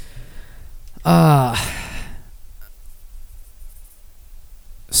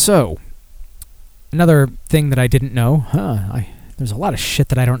 So, another thing that I didn't know. There's a lot of shit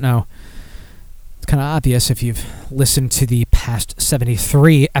that I don't know. It's kind of obvious if you've listened to the past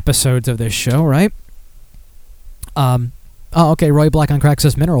 73 episodes of this show, right? Oh, okay, Roy Black on Crack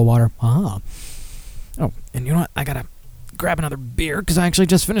says mineral water. Oh, and you know what? I gotta grab another beer because I actually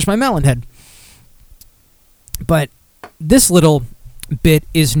just finished my melon head. But this little bit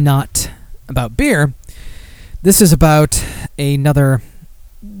is not about beer. This is about another...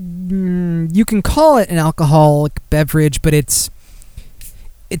 you can call it an alcoholic beverage, but it's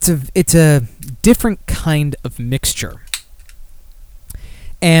a different kind of mixture.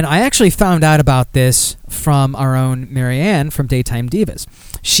 And I actually found out about this from our own Marianne from Daytime Divas.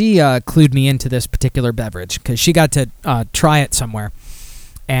 She clued me into this particular beverage because she got to try it somewhere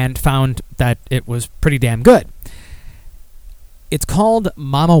and found that it was pretty damn good. It's called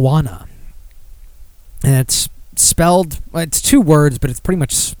Mama Juana. And it's spelled, it's two words, but it's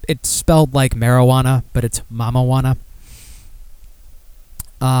spelled like marijuana, but it's Mama Juana.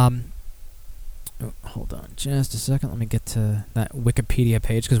 Hold on just a second. Let me get to that Wikipedia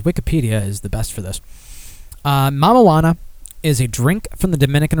page, because Wikipedia is the best for this. Mama Juana is a drink from the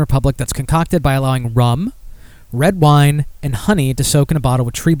Dominican Republic that's concocted by allowing rum, red wine, and honey to soak in a bottle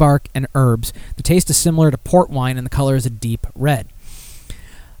with tree bark and herbs. The taste is similar to port wine, and the color is a deep red.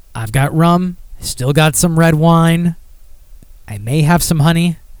 I've got rum, still got some red wine. I may have some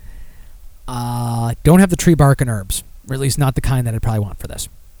honey. Don't have the tree bark and herbs, or at least not the kind that I'd probably want for this.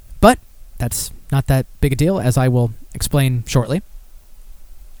 But that's not that big a deal, as I will explain shortly.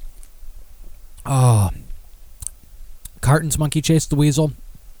 Oh, Carton's Monkey Chase the Weasel.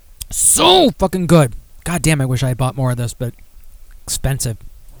 So fucking good. God damn, I wish I had bought more of this, but expensive.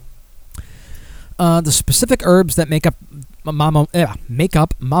 The specific herbs that make up Mama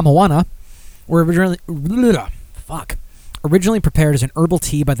Juana were originally prepared as an herbal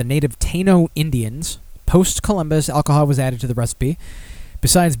tea by the native Taino Indians. Post-Columbus, alcohol was added to the recipe.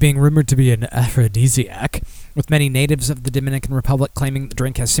 Besides being rumored to be an aphrodisiac, with many natives of the Dominican Republic claiming the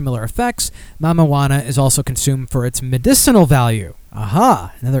drink has similar effects, Mama Juana is also consumed for its medicinal value.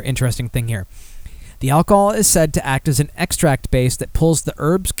 Aha! Another interesting thing here. The alcohol is said to act as an extract base that pulls the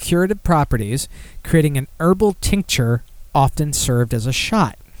herb's curative properties, creating an herbal tincture often served as a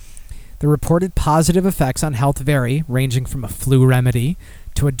shot. The reported positive effects on health vary, ranging from a flu remedy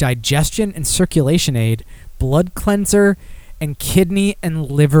to a digestion and circulation aid, blood cleanser, and kidney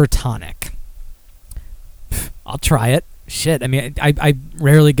and liver tonic. I'll try it. Shit, I mean, I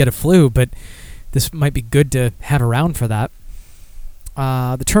rarely get a flu, but this might be good to have around for that.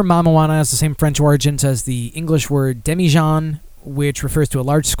 The term Mama Juana has the same French origins as the English word demijohn, which refers to a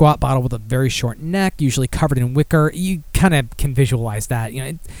large squat bottle with a very short neck, usually covered in wicker. You kind of can visualize that.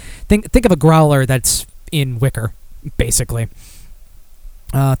 Think of a growler that's in wicker, basically.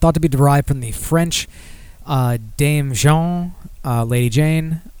 Thought to be derived from the French Dame Jean, Lady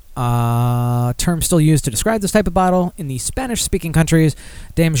Jane, term still used to describe this type of bottle. In the Spanish-speaking countries,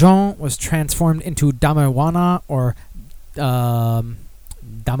 Dame Jean was transformed into Dama Juana or Dama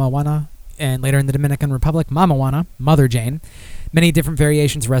Juana, and later in the Dominican Republic, Mama Juana, Mother Jane. Many different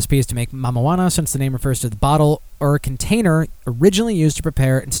variations of recipes to make Mama Juana, since the name refers to the bottle or container originally used to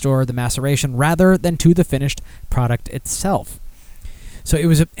prepare and store the maceration rather than to the finished product itself. So it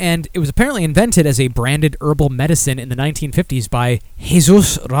was apparently invented as a branded herbal medicine in the 1950s by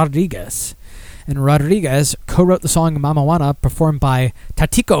Jesus Rodriguez. And Rodriguez co-wrote the song Mama Juana, performed by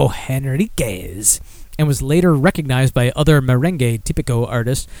Tatico Henriquez, and was later recognized by other merengue típico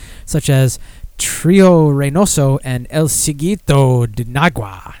artists such as Trio Reynoso and El Ciguito de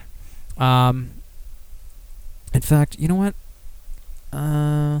Nagua. In fact, you know what?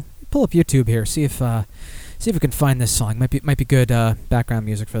 Pull up YouTube here. See if we can find this song. Might be good background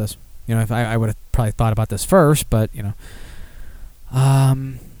music for this. You know, if I would have probably thought about this first, but you know, I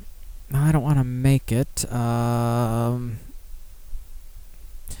don't want to make it. Well,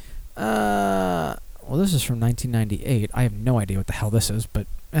 this is from 1998. I have no idea what the hell this is, but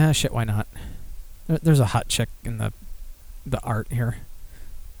shit, why not? There's a hot chick in the art here.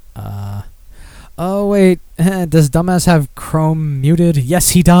 Oh wait, does Dumbass have Chrome muted?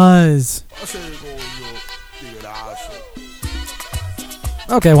 Yes, he does.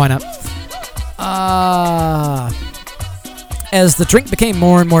 Okay, why not? As the drink became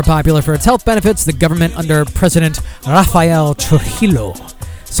more and more popular for its health benefits, the government under President Rafael Trujillo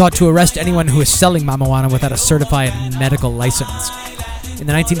sought to arrest anyone who was selling Mama Juana without a certified medical license. In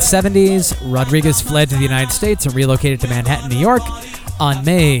the 1970s, Rodriguez fled to the United States and relocated to Manhattan, New York. On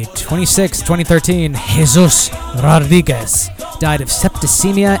May 26, 2013, Jesus Rodriguez died of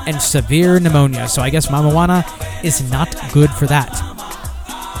septicemia and severe pneumonia. So I guess Mama Juana is not good for that.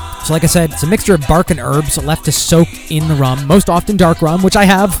 So like I said, it's a mixture of bark and herbs left to soak in the rum, most often dark rum, which I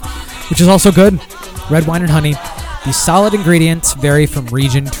have, which is also good, red wine and honey. These solid ingredients vary from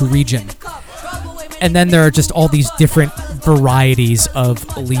region to region. And then there are just all these different varieties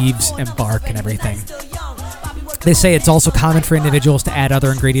of leaves and bark and everything. They say it's also common for individuals to add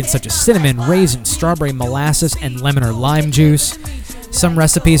other ingredients such as cinnamon, raisin, strawberry, molasses, and lemon or lime juice. Some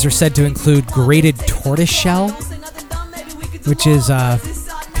recipes are said to include grated tortoiseshell, which is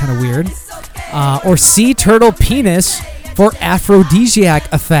kind of weird, or sea turtle penis for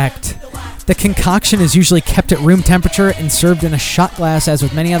aphrodisiac effect. The concoction is usually kept at room temperature and served in a shot glass. As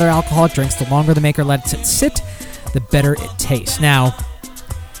with many other alcoholic drinks, the longer the maker lets it sit, the better it tastes. Now,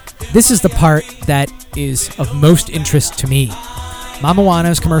 this is the part that is of most interest to me. Mama Juana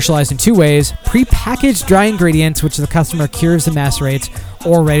is commercialized in two ways: pre-packaged dry ingredients, which the customer cures and macerates,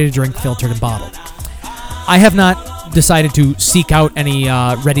 or ready-to-drink filtered and bottled. I have not decided to seek out any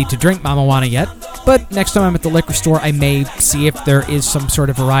ready-to-drink Mama Juana yet, but next time I'm at the liquor store, I may see if there is some sort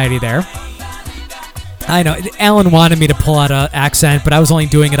of variety there. I know, Alan wanted me to pull out an accent, but I was only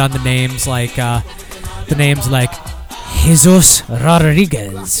doing it on the names like Jesus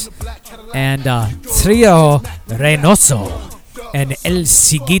Rodriguez and Trio Reynoso and El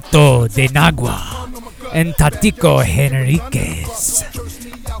Ciguito de Nagua and Tatico Henriquez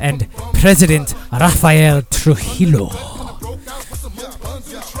and President Rafael Trujillo.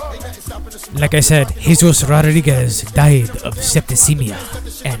 Like I said, Jesus Rodriguez died of septicemia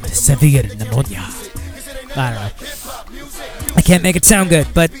and severe pneumonia. I don't know. I can't make it sound good,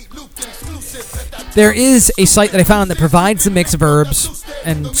 but there is a site that I found that provides the mix of herbs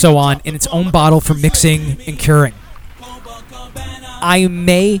and so on in its own bottle for mixing and curing. I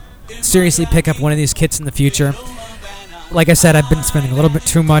may seriously pick up one of these kits in the future. Like I said, I've been spending a little bit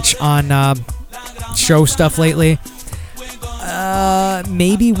too much on show stuff lately.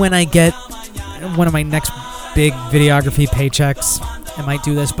 Maybe when I get one of my next big videography paychecks, I might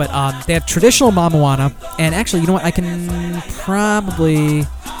do this. But they have traditional Mama Juana, and actually, you know what? I can probably...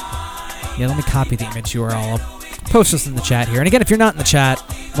 Yeah, let me copy the image URL. I'll post this in the chat here. And again, if you're not in the chat,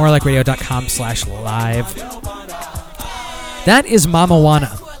 morelikeradio.com/live. That is Mama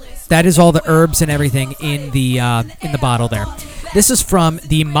Juana. That is all the herbs and everything in the bottle there. This is from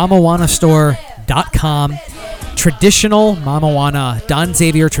the MamaJuanaStore.com. Traditional Mama Juana. Don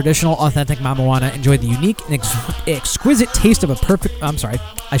Xavier, traditional, authentic Mama Juana. Enjoy the unique and exquisite taste of a perfect... I'm sorry,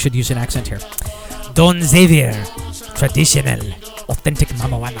 I should use an accent here. Don Xavier, traditional, authentic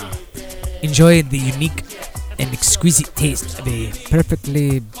Mama Juana. Enjoy the unique and exquisite taste of a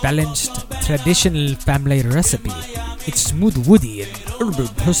perfectly balanced traditional family recipe. Its smooth, woody, and herbal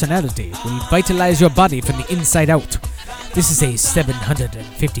personality will vitalize your body from the inside out. This is a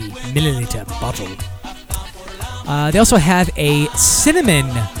 750 milliliter bottle. They also have a cinnamon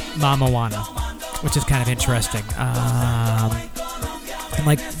Mama Juana, which is kind of interesting. And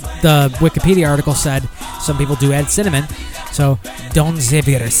like the Wikipedia article said, some people do add cinnamon. So, Don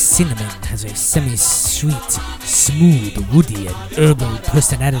Xavier Cinnamon has a semi-sweet, smooth, woody, and herbal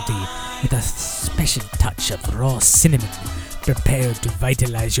personality with a special touch of raw cinnamon, prepared to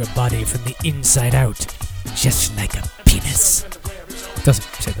vitalize your body from the inside out, just like a penis. Doesn't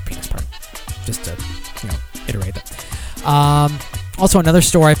say the penis part, just to, iterate it. Also, another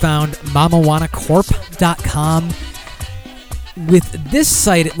store I found, MamaWanaCorp.com. With this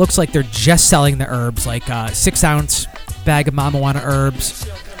site, it looks like they're just selling the herbs, like 6-ounce bag of Mama Juana herbs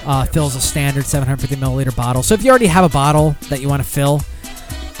fills a standard 750 milliliter bottle. So if you already have a bottle that you want to fill,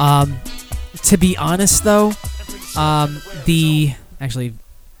 to be honest though, oh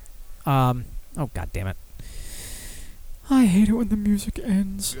god damn it, I hate it when the music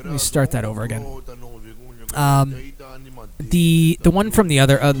ends. Let me start that over again. The one from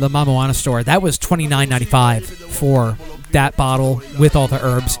the Mama Juana store, that was $29.95 for that bottle with all the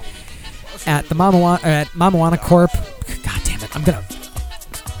herbs. At the Mama Juana Corp, god damn it, I'm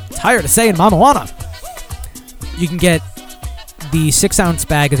tired of saying Mama Juana. You can get the 6-ounce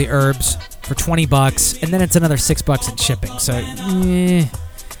bag of the herbs for $20, and then it's another $6 in shipping. So,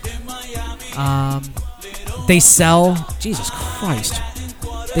 they sell, Jesus Christ,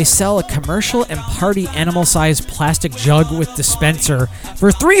 they sell a commercial and party animal-sized plastic jug with dispenser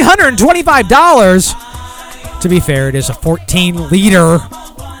for $325. To be fair, it is a 14-liter.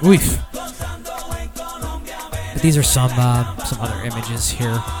 Oof. But these are some other images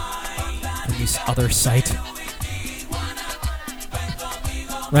here from this other site.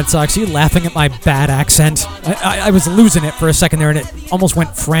 Red Sox, are you laughing at my bad accent? I was losing it for a second there, and it almost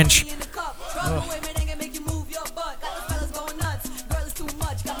went French. Ugh.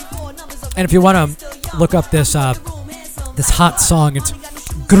 And if you want to look up this hot song, it's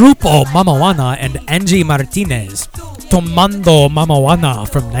Grupo Mama Juana and Angie Martinez, Tomando Mama Juana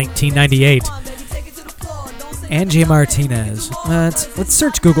from 1998. Angie Martinez. Let's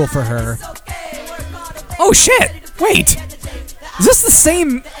search Google for her. Oh shit! Wait, is this the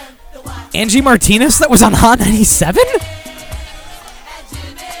same Angie Martinez that was on Hot 97?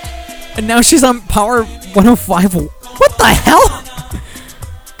 And now she's on Power 105. What the hell?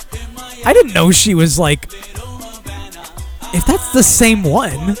 I didn't know she was like... If that's the same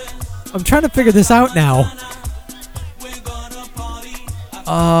one, I'm trying to figure this out now.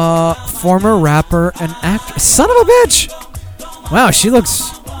 Former rapper and actress. Son of a bitch! Wow, she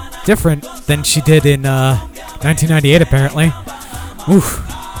looks different than she did in 1998, apparently. Oof.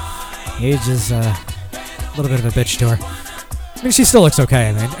 Age is a little bit of a bitch to her. I mean, she still looks okay.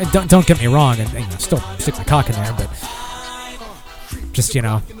 I mean, don't get me wrong, and still stick my cock in there, but just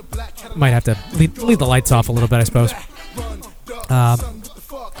might have to leave the lights off a little bit, I suppose.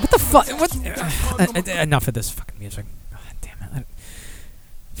 What the fuck? What? Enough of this fucking music. God damn it! I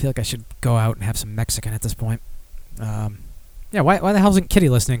feel like I should go out and have some Mexican at this point. Yeah. Why the hell isn't Kitty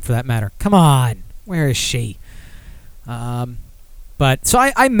listening, for that matter? Come on, where is she? But so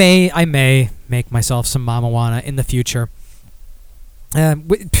I may make myself some Mama Juana in the future.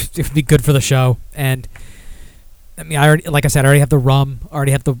 It would be good for the show, and I mean, I already have the rum,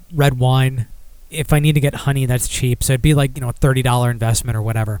 already have the red wine. If I need to get honey, that's cheap, so it'd be like a $30 investment or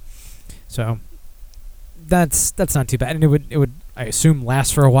whatever. So that's not too bad, and it would I assume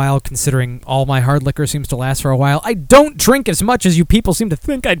last for a while, considering all my hard liquor seems to last for a while. I don't drink as much as you people seem to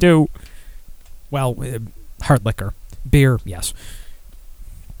think I do. Well, hard liquor, beer, yes.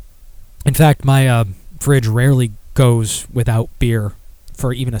 In fact, my fridge rarely goes without beer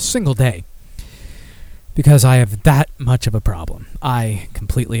for even a single day, because I have that much of a problem. I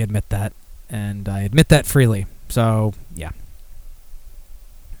completely admit that, and I admit that freely. So, yeah.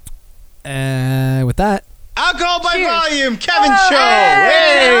 With that, Alcohol by Volume, Kevin Show.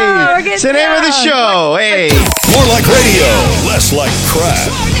 Hey, it's the name of the show. Hey, more like radio, less like crap.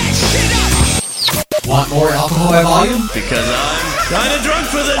 Want more alcohol by volume? Because I'm kind of drunk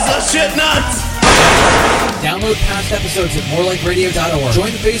for this shit nuts. Download past episodes at morelikeradio.org.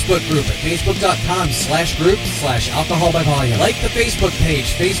 Join the Facebook group at facebook.com/group/alcoholbyvolume. Like the Facebook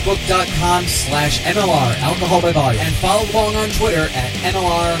page, facebook.com/MLR alcohol by volume. And follow along on Twitter at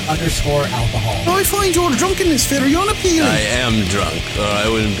MLR_alcohol. I find your drunkenness very unappealing. I am drunk, or I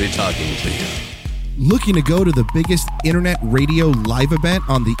wouldn't be talking to you. Looking to go to the biggest internet radio live event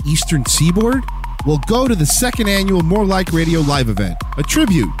on the Eastern Seaboard? Well, go to the second annual More Like Radio live event, a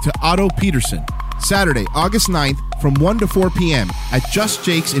tribute to Otto Peterson. Saturday, August 9th from 1 to 4 p.m. at Just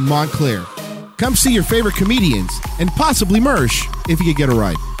Jake's in Montclair. Come see your favorite comedians and possibly Mersh if you could get a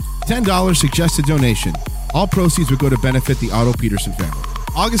ride. $10 suggested donation. All proceeds would go to benefit the Otto Peterson family.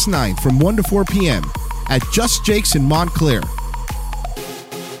 August 9th from 1 to 4 p.m. at Just Jake's in Montclair.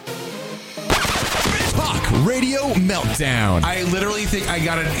 Talk Radio Meltdown. I literally think I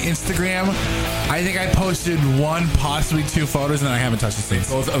got an Instagram. I think I posted 1, possibly 2 photos, and I haven't touched it since.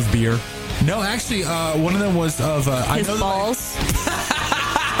 Both of beer. No, actually, one of them was of... his balls.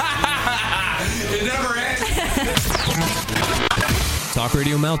 It never ends. Talk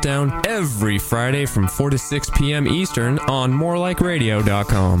Radio Meltdown every Friday from 4 to 6 p.m. Eastern on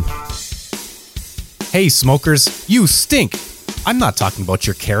morelikeradio.com. Hey, smokers, you stink. I'm not talking about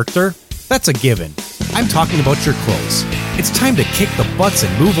your character. That's a given. I'm talking about your clothes. It's time to kick the butts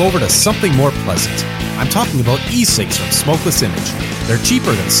and move over to something more pleasant. I'm talking about e-cigs from Smokeless Image. They're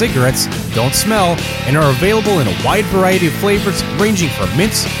cheaper than cigarettes, don't smell, and are available in a wide variety of flavors ranging from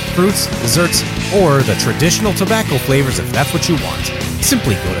mints, fruits, desserts, or the traditional tobacco flavors if that's what you want.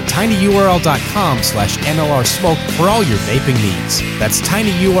 Simply go to tinyurl.com/MLRsmoke for all your vaping needs. That's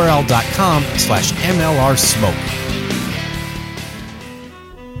tinyurl.com/MLRsmoke.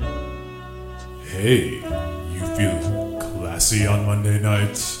 Hey, you feel classy on Monday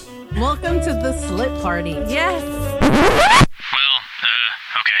nights? Welcome to the slit party. Yes.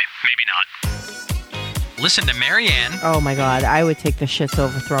 Okay, maybe not. Listen to Marianne. Oh my god, I would take the shits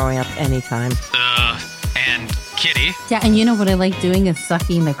over throwing up anytime. And Kitty. Yeah, and you know what I like doing is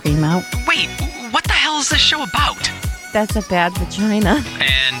sucking the cream out. Wait, what the hell is this show about? That's a bad vagina.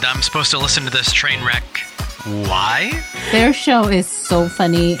 And I'm supposed to listen to this train wreck. Why? Their show is so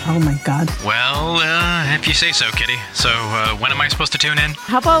funny. Oh my god. Well, if you say so, Kitty. So, when am I supposed to tune in?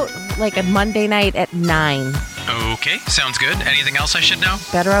 How about like a Monday night at 9? Okay, sounds good. Anything else I should know?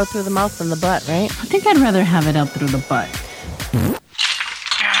 Better out through the mouth than the butt, right? I think I'd rather have it out through the butt. God,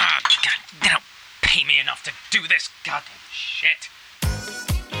 they don't pay me enough to do this goddamn shit.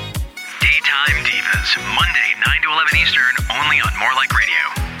 Daytime Divas, Monday, 9 to 11 Eastern, only on More Like Radio.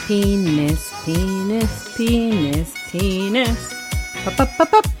 Penis, penis, penis, penis.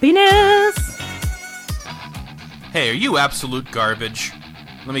 Penis. Hey, are you absolute garbage?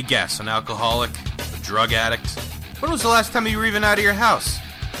 Let me guess, an alcoholic, a drug addict? When was the last time you were even out of your house?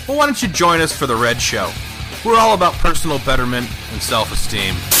 Well, why don't you join us for The Red Show? We're all about personal betterment and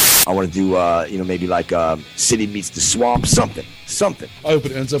self-esteem. I want to do, maybe like City Meets the Swamp, something. I hope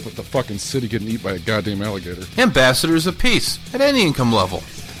it ends up with the fucking city getting eaten by a goddamn alligator. Ambassadors of peace, at any income level.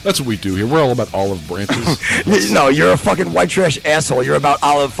 That's what we do here. We're all about olive branches. No, you're a fucking white trash asshole. You're about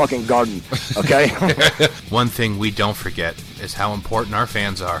Olive fucking Garden, okay? One thing we don't forget is how important our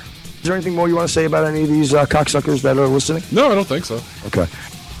fans are. Is there anything more you want to say about any of these cocksuckers that are listening? No, I don't think so. Okay.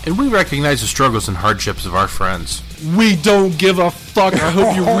 And we recognize the struggles and hardships of our friends. We don't give a fuck. I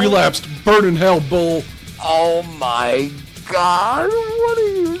hope you relapsed. Burn in hell, bull. Oh my God, what are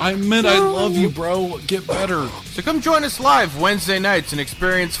you I meant I love you, bro. Get better. So come join us live Wednesday nights and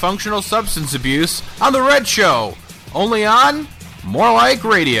experience functional substance abuse on The Red Show. Only on More Like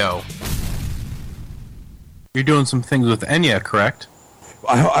Radio. You're doing some things with Enya, correct?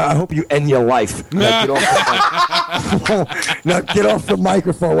 I hope you end your life. Now get off the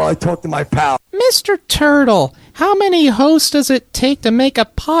microphone while I talk to my pal. Mr. Turtle, how many hosts does it take to make a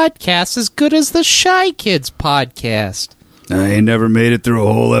podcast as good as the Shy Kids podcast? I ain't never made it through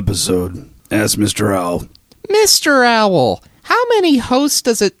a whole episode. Ask Mr. Owl. Mr. Owl, how many hosts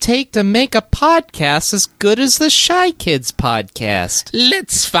does it take to make a podcast as good as the Shy Kids podcast?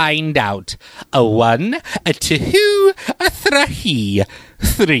 Let's find out. A 1, a 2, a 3.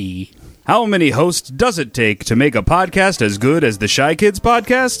 3. How many hosts does it take to make a podcast as good as the Shy Kids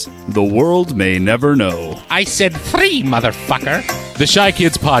podcast? The world may never know. I said 3, motherfucker. The Shy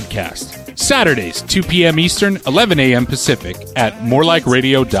Kids podcast. Saturdays, 2 p.m. Eastern, 11 a.m. Pacific at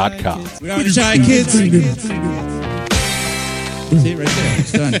morelikeradio.com. We are the Shy Kids. See it right there.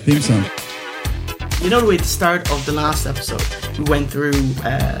 It's done. Theme song. You know, at the start of the last episode, we went through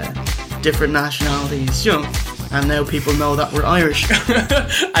different nationalities, you know, and now people know that we're Irish.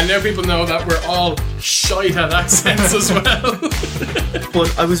 And now people know that we're all shite at accents as well.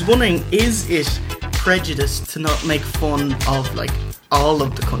 But I was wondering, is it prejudice to not make fun of, like, all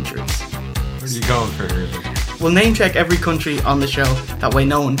of the countries? Where are you going for here? We'll name check every country on the show, that way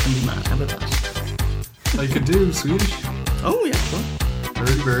no one can be mad. How about that? I could do Swedish. Oh, yeah, well.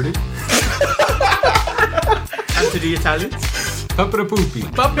 Birdie. And to the Italians? Papa da poopy.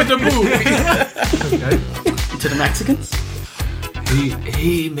 Papa da poopy. Okay. To the Mexicans?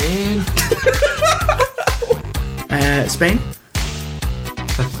 Hey man. Spain?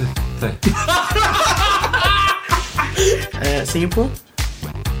 Singapore?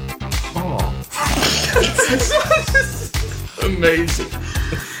 Oh. Amazing.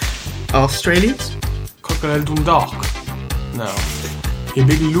 Australians? Crocodile Dundalk. No. You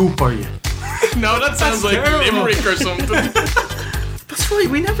big loop, are you? No, that sounds like Limerick or something. That's right,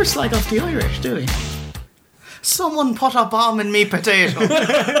 we never slag off the Irish, do we? Someone put a bomb in me potato.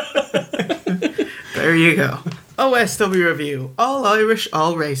 There you go. OSW review. All Irish,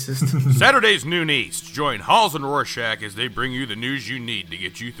 all racist. Saturdays noon East. Join Halls and Rorschach as they bring you the news you need to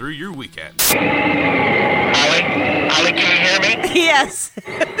get you through your weekend. Ollie, can you hear me? Yes.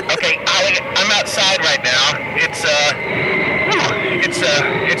 Okay, Ollie, I'm outside right now. It's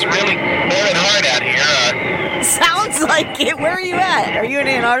really boiling hard out here. Sounds like it. Where are you at? Are you in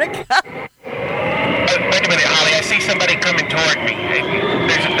Antarctica? Wait a minute, Ollie. I see somebody coming toward me.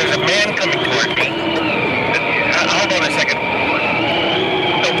 There's a man coming toward me. Hold on a second.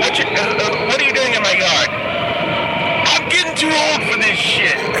 What are you doing in my yard? I'm getting too old for this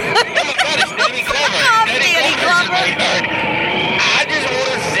shit. Oh my God, it's Danny Glover. Danny Glover's in my yard. I just want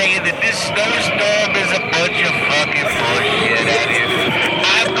to say that this snowstorm is a bunch of fucking bullshit out here.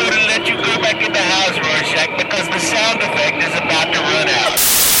 I'm going to let you go back in the house, Rorschach, because the sound effect is about to run out.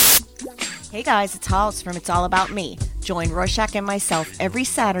 Hey guys, it's Halls from It's All About Me. Join Rorschach and myself every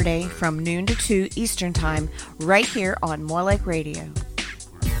Saturday from noon to 2 Eastern Time right here on More Like Radio.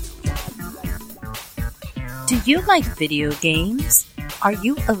 Do you like video games? Are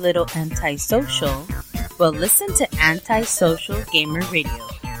you a little antisocial? Well, listen to Antisocial Gamer Radio.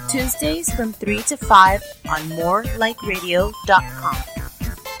 Tuesdays from 3 to 5 on morelikeradio.com.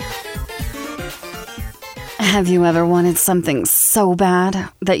 Have you ever wanted something so bad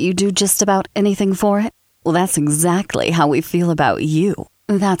that you do just about anything for it? Well, that's exactly how we feel about you.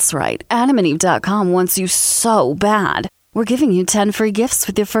 That's right. AdamandEve.com wants you so bad. We're giving you 10 free gifts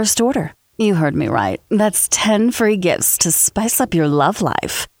with your first order. You heard me right. That's 10 free gifts to spice up your love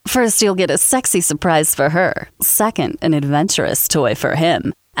life. First, you'll get a sexy surprise for her. Second, an adventurous toy for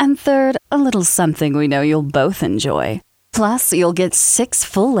him. And third, a little something we know you'll both enjoy. Plus, you'll get 6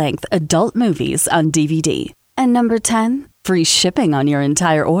 full-length adult movies on DVD. And number 10, free shipping on your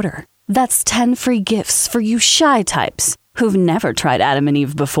entire order. That's 10 free gifts for you shy types who've never tried Adam and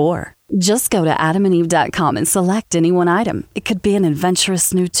Eve before. Just go to adamandeve.com and select any one item. It could be an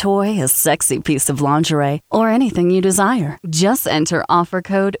adventurous new toy, a sexy piece of lingerie, or anything you desire. Just enter offer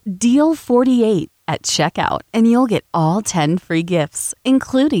code DEAL48 at checkout, and you'll get all 10 free gifts,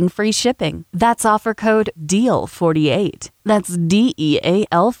 including free shipping. That's offer code DEAL48. That's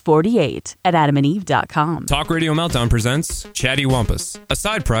DEAL48 at adamandeve.com. Talk Radio Meltdown presents Chatty Wampus, a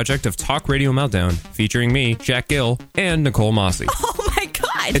side project of Talk Radio Meltdown, featuring me, Jack Gill, and Nicole Mossy. Oh my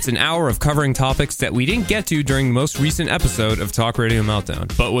God! It's an hour of covering topics that we didn't get to during the most recent episode of Talk Radio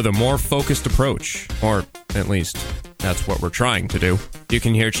Meltdown, but with a more focused approach, or at least that's what we're trying to do. You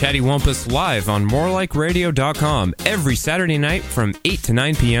can hear Chatty Wampus live on morelikeradio.com every Saturday night from 8 to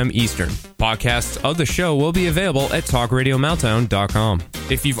 9 p.m. Eastern. Podcasts of the show will be available at talkradiomeltdown.com.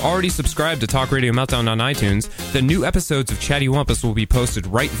 If you've already subscribed to Talk Radio Meltdown on iTunes, the new episodes of Chatty Wampus will be posted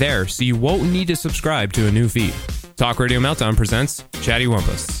right there, so you won't need to subscribe to a new feed. Talk Radio Meltdown presents Chatty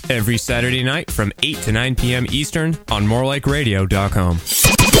Wampus every Saturday night from 8 to 9 p.m. Eastern on morelikeradio.com.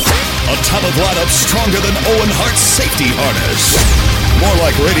 A ton of lineup stronger than Owen Hart's safety harness.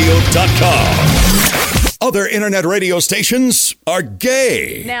 morelikeradio.com. Other internet radio stations are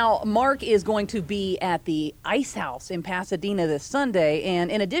gay. Now, Mark is going to be at the Ice House in Pasadena this Sunday, and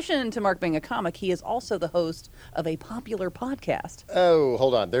in addition to Mark being a comic, he is also the host of a popular podcast. Oh,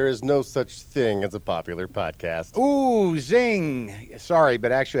 hold on. There is no such thing as a popular podcast. Ooh, zing. Sorry,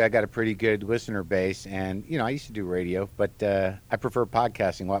 but actually I got a pretty good listener base, and, I used to do radio, but I prefer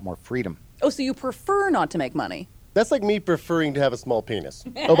podcasting, a lot more freedom. Oh, so you prefer not to make money? That's like me preferring to have a small penis.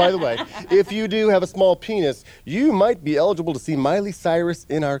 Oh, by the way, if you do have a small penis, you might be eligible to see Miley Cyrus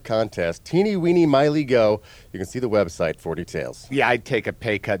in our contest. Teeny weeny Miley go. You can see the website for details. Yeah, I'd take a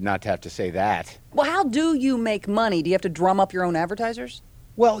pay cut not to have to say that. Well, how do you make money? Do you have to drum up your own advertisers?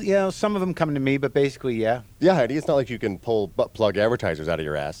 Well, some of them come to me, but basically, yeah. Yeah, Heidi, it's not like you can pull butt plug advertisers out of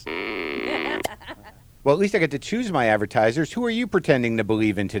your ass. Well, at least I get to choose my advertisers. Who are you pretending to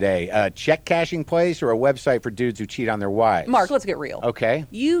believe in today? A check cashing place or a website for dudes who cheat on their wives? Mark, let's get real. Okay.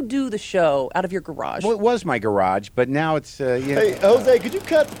 You do the show out of your garage. Well, it was my garage, but now it's, Hey, Jose, could you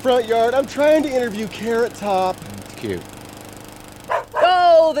cut the front yard? I'm trying to interview Carrot Top. It's cute.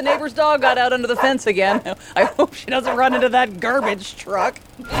 Oh, the neighbor's dog got out under the fence again. I hope she doesn't run into that garbage truck.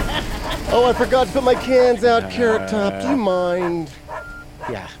 Oh, I forgot to put my cans out, Carrot Top. Do you mind?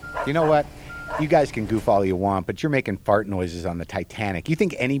 Yeah. You know what? You guys can goof all you want, but you're making fart noises on the Titanic. You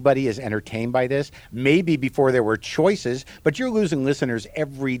think anybody is entertained by this? Maybe before there were choices, but you're losing listeners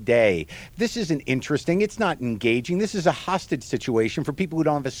every day. This isn't interesting. It's not engaging. This is a hostage situation for people who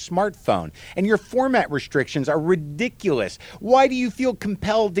don't have a smartphone. And your format restrictions are ridiculous. Why do you feel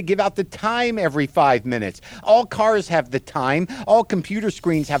compelled to give out the time every 5 minutes? All cars have the time. All computer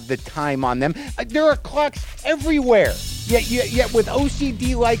screens have the time on them. There are clocks everywhere. Yet with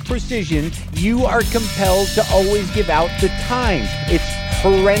OCD-like precision, you are compelled to always give out the time. It's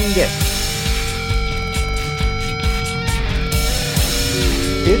horrendous.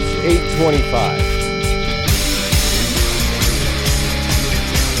 It's 8:25.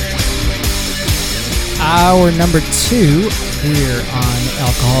 Hour number 2 here on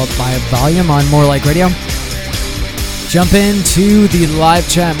Alcohol by Volume on More Like Radio. Jump into the live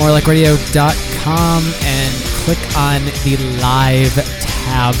chat, morelikeradio.com, and click on the live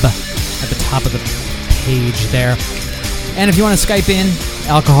tab at the top of the page there. And if you want to Skype in,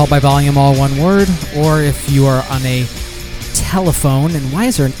 Alcohol by Volume, all one word, or if you are on a telephone, and why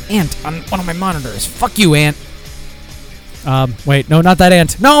is there an ant on one of my monitors? Fuck you, ant. Wait, no, not that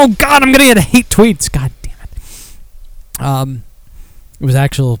ant. No, God, I'm gonna get hate tweets. God damn it. It was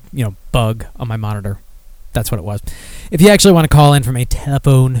actual, bug on my monitor. That's what it was. If you actually want to call in from a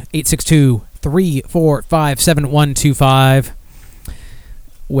telephone, 862-345-7125.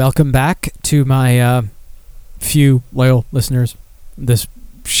 Welcome back to my few loyal listeners. This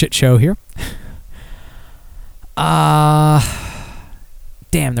shit show here. Damn,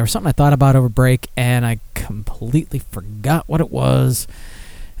 there was something I thought about over break, and I completely forgot what it was.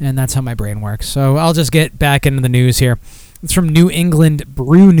 And that's how my brain works. So I'll just get back into the news here. It's from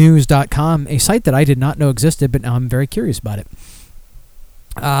NewEnglandBrewNews.com, a site that I did not know existed, but now I'm very curious about it.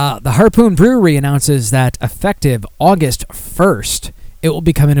 The Harpoon Brewery announces that effective August 1st, it will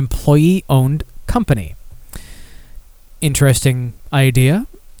become an employee-owned company. Interesting idea.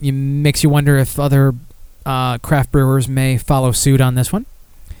 It makes you wonder if other craft brewers may follow suit on this one.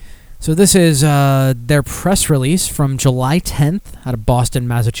 So this is their press release from July 10th out of Boston,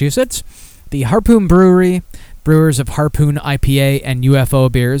 Massachusetts. The Harpoon Brewery, brewers of Harpoon IPA and UFO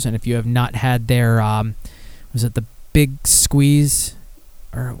beers, and if you have not had their, was it the Big Squeeze?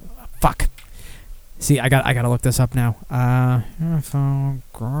 Or, fuck. See, I gotta look this up now. UFO,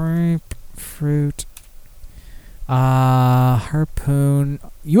 grapefruit, Harpoon,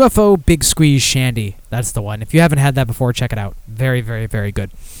 UFO Big Squeeze Shandy. That's the one. If you haven't had that before, check it out. Very, very, very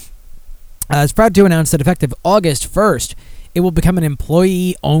good. It's proud to announce that effective August 1st, it will become an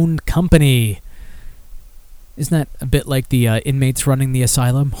employee-owned company. Isn't that a bit like the inmates running the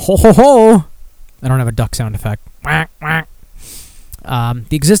asylum? Ho, ho, ho! I don't have a duck sound effect. Quack, quack.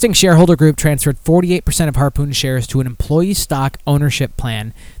 The existing shareholder group transferred 48% of Harpoon shares to an employee stock ownership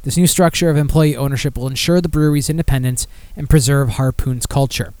plan. This new structure of employee ownership will ensure the brewery's independence and preserve Harpoon's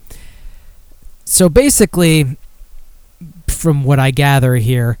culture. So basically, from what I gather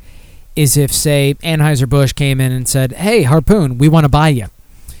here, is if, say, Anheuser-Busch came in and said, hey, Harpoon, we want to buy you.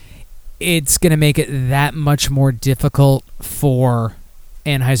 It's going to make it that much more difficult for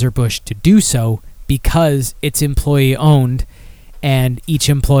Anheuser-Busch to do so because it's employee-owned, and each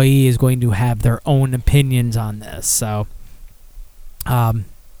employee is going to have their own opinions on this. So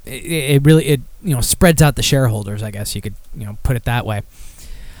it really spreads out the shareholders, I guess you could put it that way.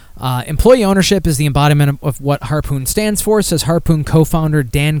 Employee ownership is the embodiment of what Harpoon stands for, says Harpoon co-founder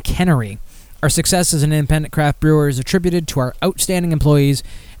Dan Kennery. Our success as an independent craft brewer is attributed to our outstanding employees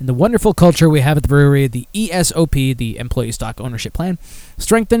and the wonderful culture we have at the brewery. The ESOP, the Employee Stock Ownership Plan,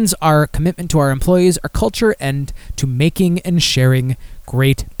 strengthens our commitment to our employees, our culture, and to making and sharing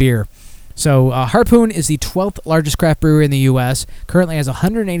great beer. So Harpoon is the 12th largest craft brewery in the U.S., currently has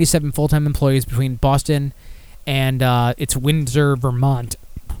 187 full-time employees between Boston and its Windsor, Vermont,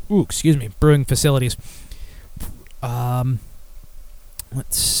 brewing facilities.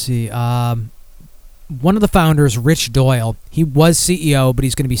 Let's see. One of the founders, Rich Doyle, he was CEO, but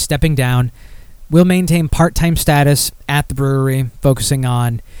he's going to be stepping down. Will maintain part-time status at the brewery, focusing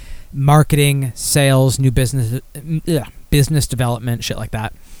on marketing, sales, new business development, shit like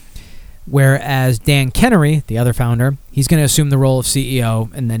that. Whereas Dan Kennery, the other founder, he's going to assume the role of CEO,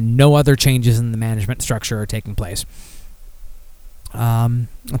 and then no other changes in the management structure are taking place.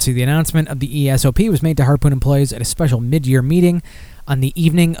 Let's see. The announcement of the ESOP was made to Harpoon employees at a special mid-year meeting on the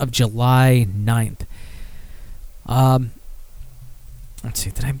evening of July 9th. Let's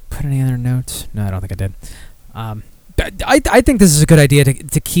see. Did I put any other notes? No, I don't think I did. I think this is a good idea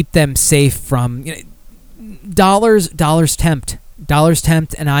to keep them safe from dollars tempt,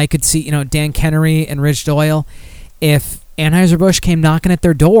 and I could see Dan Kennery and Rich Doyle. If Anheuser-Busch came knocking at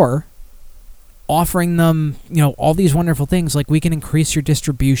their door, offering them, all these wonderful things like we can increase your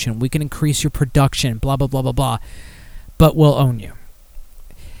distribution, we can increase your production, blah, blah, blah, blah, blah, but we'll own you.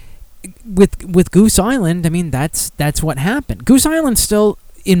 With Goose Island, I mean, that's what happened. Goose Island still,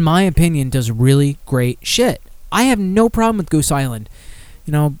 in my opinion, does really great shit. I have no problem with Goose Island.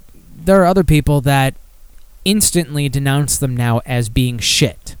 There are other people that instantly denounce them now as being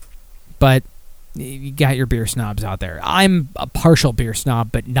shit, but you got your beer snobs out there. I'm a partial beer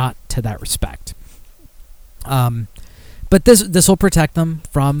snob, but not to that respect. But this will protect them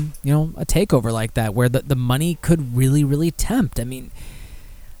from a takeover like that, where the money could really, really tempt. I mean,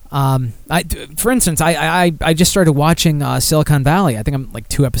 for instance, I just started watching Silicon Valley. I think I'm like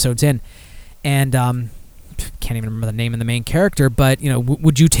 2 episodes in, and can't even remember the name of the main character. But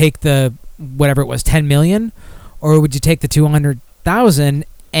would you take the whatever it was, 10 million, or would you take the 200,000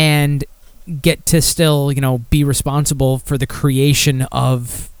 and get to still be responsible for the creation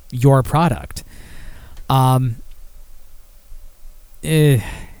of your product? That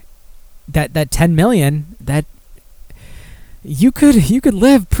 10 million, that you could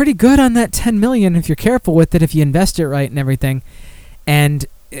live pretty good on that 10 million if you're careful with it, if you invest it right and everything. And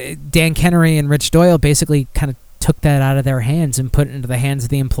Dan Kennery and Rich Doyle basically kind of took that out of their hands and put it into the hands of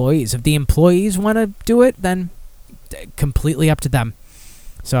the employees. If the employees want to do it, then completely up to them.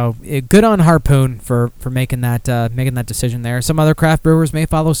 So good on Harpoon for making that decision there. Some other craft brewers may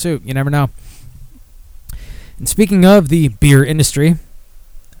follow suit. You never know. And speaking of the beer industry,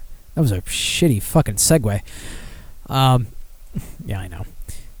 that was a shitty fucking segue. Yeah, I know.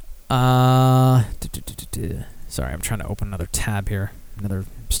 Sorry, I'm trying to open another tab here. Another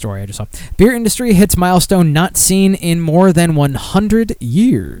story I just saw. Beer industry hits milestone not seen in more than 100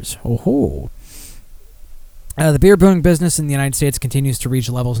 years. Oh. The beer brewing business in the United States continues to reach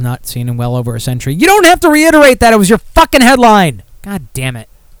levels not seen in well over a century. You don't have to reiterate that. It was your fucking headline. God damn it.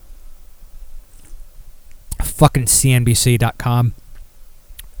 Fucking CNBC.com.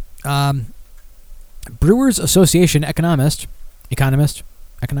 Brewers Association economist. I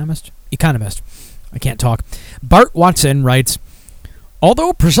can't talk. Bart Watson writes,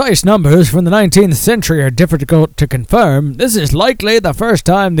 although precise numbers from the 19th century are difficult to confirm, this is likely the first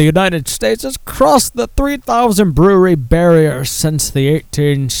time the United States has crossed the 3,000 brewery barrier since the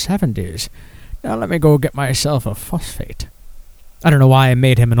 1870s. Now let me go get myself a phosphate. I don't know why I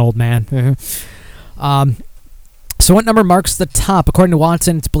made him an old man. So what number marks the top? According to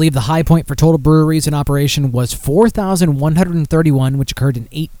Watson, it's believed the high point for total breweries in operation was 4,131, which occurred in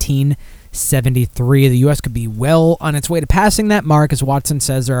 1873. The U.S. could be well on its way to passing that mark, as Watson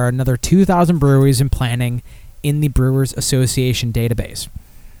says there are another 2,000 breweries in planning in the Brewers Association database.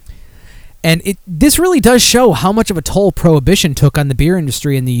 And this really does show how much of a toll Prohibition took on the beer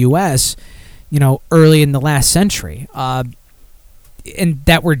industry in the U.S., early in the last century. And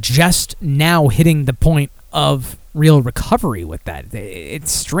that we're just now hitting the point of real recovery with that.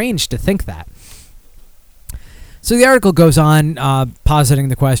 It's strange to think that. So the article goes on positing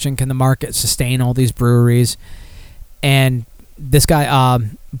the question, can the market sustain all these breweries? And this guy,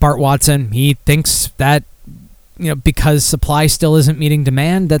 Bart Watson, he thinks that, because supply still isn't meeting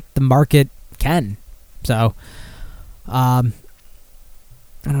demand, that the market can. So, I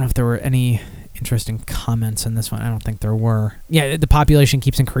don't know if there were any interesting comments in this one. I don't think there were. Yeah, the population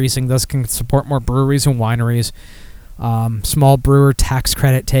keeps increasing. Thus can support more breweries and wineries. Small brewer tax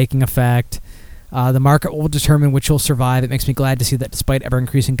credit taking effect. The market will determine which will survive. It makes me glad to see that despite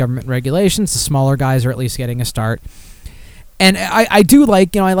ever-increasing government regulations, the smaller guys are at least getting a start. And I do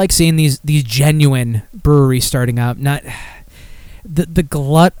like, I like seeing these genuine breweries starting up. Not the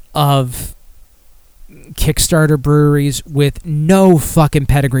glut of Kickstarter breweries with no fucking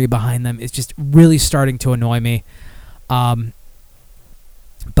pedigree behind them is just really starting to annoy me. But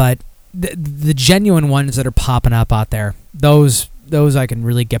the genuine ones that are popping up out there, those I can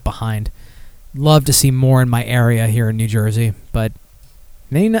really get behind. Love to see more in my area here in New Jersey, but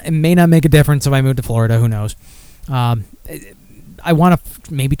it may not make a difference if I move to Florida. Who knows? I want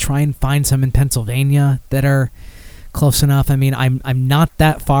to maybe try and find some in Pennsylvania that are close enough. I mean, I'm not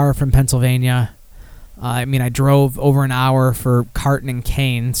that far from Pennsylvania. I drove over an hour for Carton and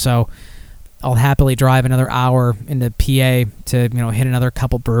Kane, so I'll happily drive another hour into PA to hit another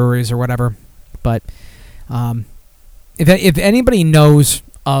couple breweries or whatever. But if anybody knows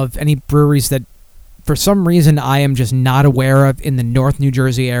of any breweries that for some reason I am just not aware of in the North New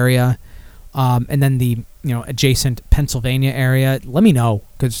Jersey area, and then the adjacent Pennsylvania area, let me know,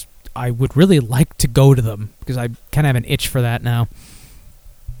 because I would really like to go to them, because I kind of have an itch for that now.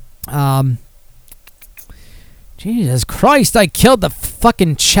 Jesus Christ, I killed the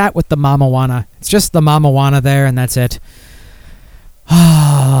fucking chat with the Mama Juana. It's just the Mama Juana there, and that's it.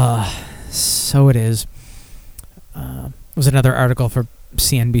 So it is. It was another article for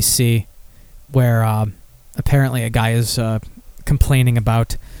CNBC where apparently a guy is complaining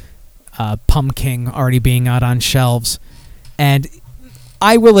about Pumpkin already being out on shelves. And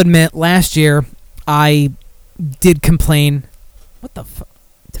I will admit, last year I did complain. What the fuck?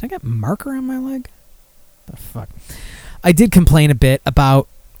 Did I get marker on my leg? The fuck? I did complain a bit about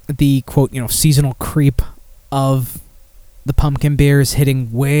the, quote, seasonal creep of the pumpkin beers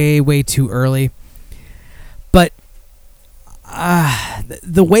hitting way, way too early. But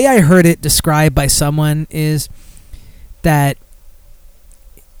the way I heard it described by someone is that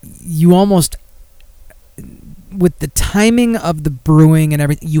you almost, with the timing of the brewing and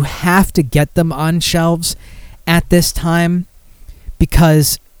everything, you have to get them on shelves at this time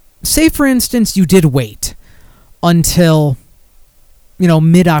because, say for instance, you did wait until,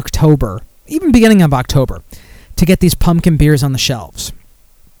 mid-October, even beginning of October, to get these pumpkin beers on the shelves.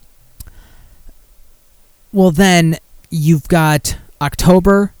 Well, then you've got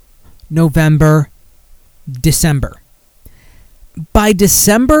October, November, December. By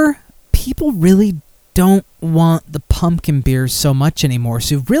December, people really don't want the pumpkin beers so much anymore.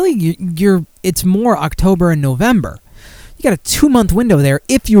 So really, it's more October and November. You got a 2-month window there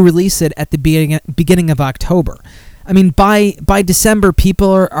if you release it at the beginning of October. I mean, by December,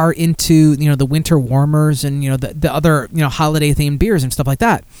 people are into the winter warmers and the other holiday themed beers and stuff like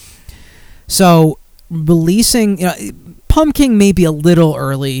that. So releasing pumpkin may be a little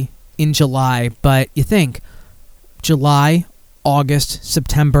early in July, but you think July, August,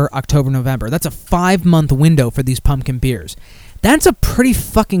 September, October, November. That's a 5-month window for these pumpkin beers. That's a pretty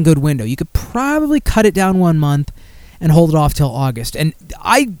fucking good window. You could probably cut it down 1 month and hold it off till August. And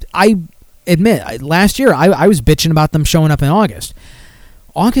I admit, last year I was bitching about them showing up in August.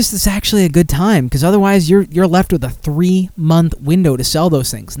 August is actually a good time because otherwise you're left with a 3-month window to sell those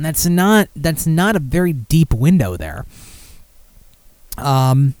things, and that's not a very deep window there.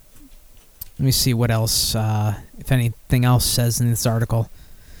 Let me see what else, if anything else says in this article.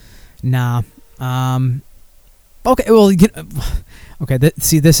 Nah. Okay. Well, okay.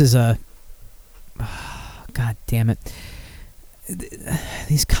 This is a. God damn it.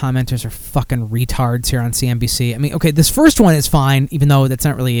 These commenters are fucking retards here on CNBC. I mean, okay, this first one is fine, even though that's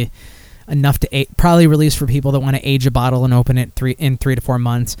not really enough to probably release for people that want to age a bottle and open it in 3 to 4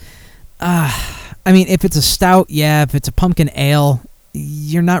 months. I mean, if it's a stout, yeah. If it's a pumpkin ale,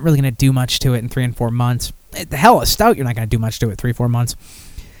 you're not really going to do much to it in 3 and 4 months. Hell, a stout, you're not going to do much to it 3-4 months.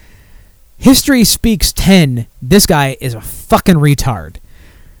 History Speaks 10. This guy is a fucking retard.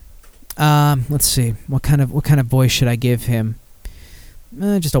 Let's see. What kind of voice should I give him?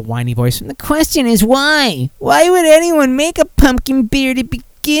 Just a whiny voice. The question is why? Why would anyone make a pumpkin beer to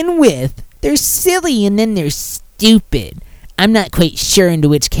begin with? They're silly and then they're stupid. I'm not quite sure into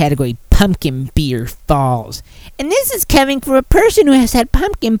which category pumpkin beer falls. And this is coming from a person who has had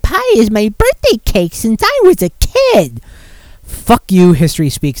pumpkin pie as my birthday cake since I was a kid. Fuck you, History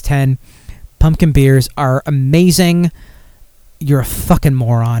Speaks 10. Pumpkin beers are amazing. You're a fucking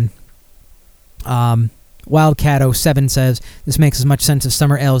moron. Wildcat07 says, this makes as much sense as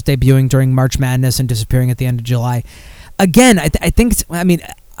summer ales debuting during March Madness and disappearing at the end of July. Again, I think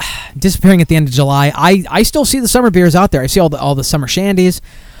disappearing at the end of July, I still see the summer beers out there. I see all the summer shandies.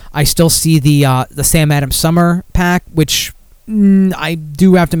 I still see the Sam Adams Summer Pack, which I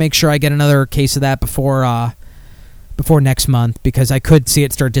do have to make sure I get another case of that before next month, because I could see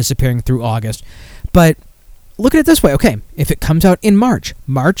it start disappearing through August. But look at it this way. Okay, if it comes out in March,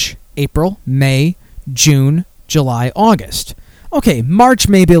 April, May, June, July, August. Okay, March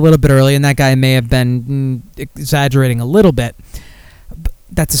may be a little bit early, and that guy may have been exaggerating a little bit. But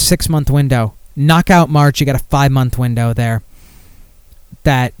that's a 6-month window. Knock out March, you got a 5-month window there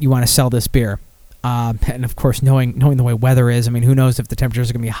that you want to sell this beer. And of course, knowing the way weather is, I mean, who knows if the temperatures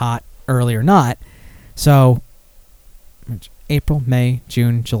are going to be hot early or not. So, April, May,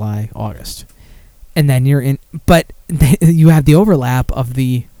 June, July, August. And then you're in, but you have the overlap of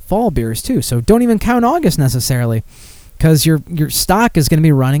the fall beers too. So don't even count August necessarily, because your stock is going to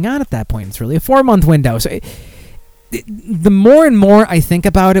be running out at that point. It's really a 4-month window. So the more and more I think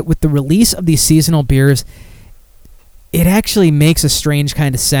about it with the release of these seasonal beers, it actually makes a strange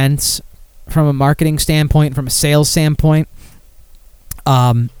kind of sense from a marketing standpoint, from a sales standpoint.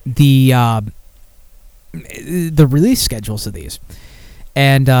 The release schedules of these.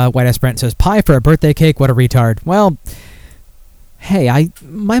 And White Ass Brent says, pie for a birthday cake? What a retard. Well, hey,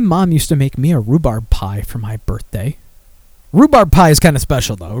 my mom used to make me a rhubarb pie for my birthday. Rhubarb pie is kind of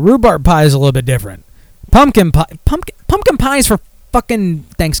special, though. Rhubarb pie is a little bit different. Pumpkin pie is for fucking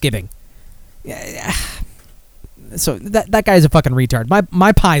Thanksgiving. So that guy's a fucking retard.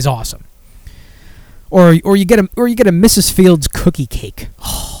 My pie's awesome. Or you get a Mrs. Fields cookie cake.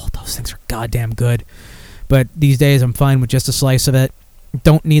 Oh, those things are goddamn good. But these days I'm fine with just a slice of it.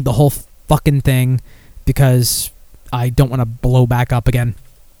 Don't need the whole fucking thing because I don't want to blow back up again.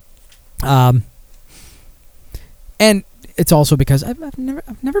 And it's also because I've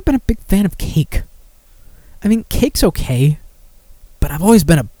never been a big fan of cake. I mean, cake's okay, but I've always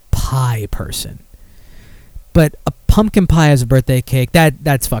been a pie person. But a pumpkin pie as a birthday cake,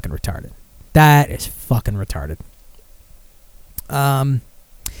 that's fucking retarded. That is fucking retarded.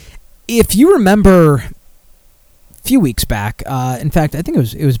 If you remember a few weeks back, in fact, I think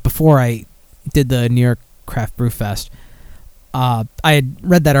it was before I did the New York Craft Brew Fest, I had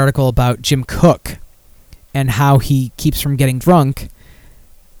read that article about Jim Koch and how he keeps from getting drunk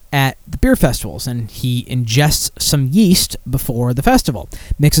at the beer festivals, and he ingests some yeast before the festival,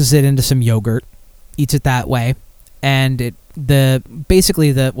 mixes it into some yogurt, eats it that way, and the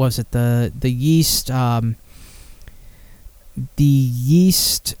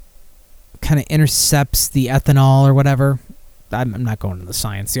yeast kind of intercepts the ethanol or whatever. I'm not going into the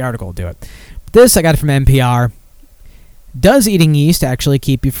science. The article will do it. This I got from NPR. Does eating yeast actually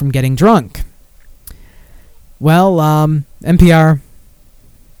keep you from getting drunk? Well, NPR,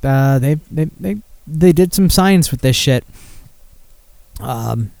 they did some science with this shit.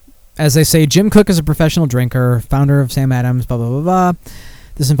 As they say, Jim Koch is a professional drinker, founder of Sam Adams, blah, blah, blah, blah.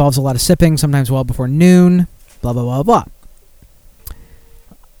 This involves a lot of sipping, sometimes well before noon, blah, blah, blah, blah.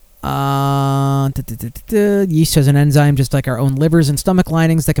 Yeast has an enzyme just like our own livers and stomach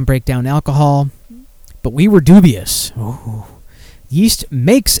linings that can break down alcohol. But we were dubious. Ooh. Yeast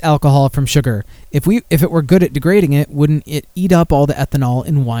makes alcohol from sugar. If it were good at degrading it, wouldn't it eat up all the ethanol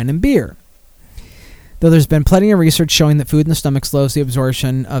in wine and beer? Though there's been plenty of research showing that food in the stomach slows the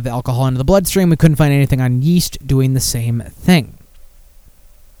absorption of alcohol into the bloodstream, we couldn't find anything on yeast doing the same thing.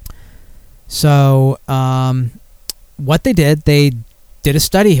 So, what they did a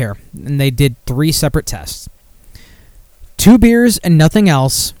study here, and they did 3 separate tests. 2 beers and nothing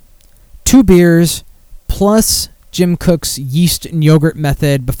else. 2 beers plus Jim Koch's yeast and yogurt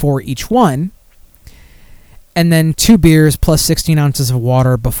method before each one. And then 2 beers plus 16 ounces of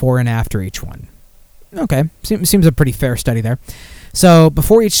water before and after each one. Okay, seems a pretty fair study there. So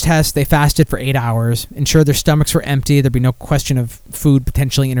before each test, they fasted for 8 hours, ensured their stomachs were empty, there'd be no question of food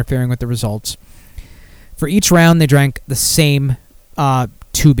potentially interfering with the results. For each round, they drank the same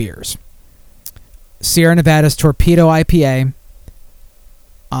 2 beers. Sierra Nevada's Torpedo IPA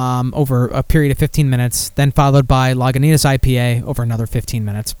over a period of 15 minutes, then followed by Lagunitas IPA over another 15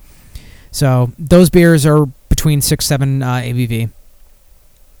 minutes. So those beers are between 6-7 ABV.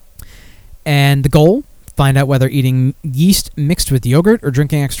 And the goal, find out whether eating yeast mixed with yogurt or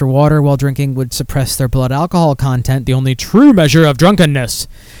drinking extra water while drinking would suppress their blood alcohol content, the only true measure of drunkenness,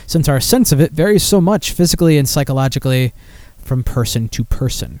 since our sense of it varies so much physically and psychologically from person to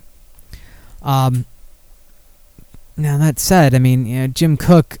person. Now that said, I mean, Jim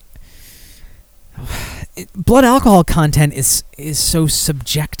Koch, blood alcohol content is so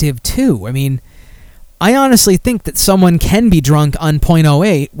subjective too. I mean, I honestly think that someone can be drunk on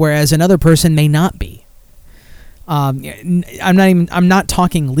 0.08, whereas another person may not be. I'm not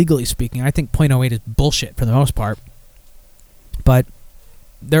talking legally speaking. I think 0.08 is bullshit for the most part. But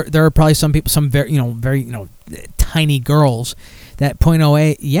there are probably some people, some very tiny girls that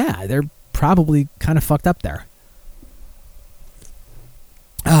 0.08, yeah, they're probably kind of fucked up there.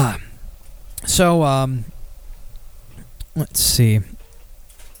 Let's see.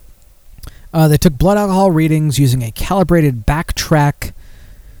 They took blood alcohol readings using a calibrated Backtrack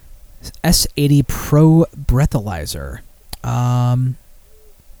S80 Pro breathalyzer. I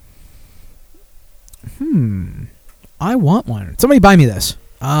want one. Somebody buy me this.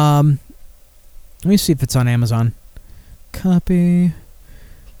 Let me see if it's on Amazon. Copy.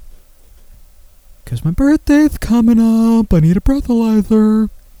 Because my birthday's coming up. I need a breathalyzer.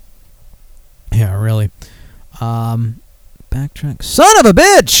 Yeah, really. Backtrack. Son of a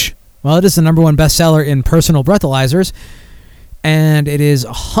bitch! Well, it is the #1 bestseller in personal breathalyzers. And it is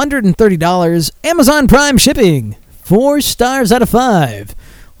 $130 Amazon Prime shipping. 4 stars out of 5.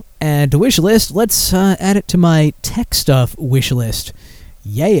 And to wish list, let's add it to my tech stuff wish list.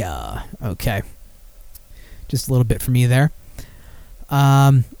 Yeah. Okay. Just a little bit for me there.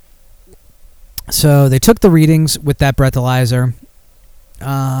 So they took the readings with that breathalyzer.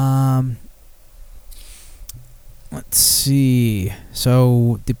 Let's see.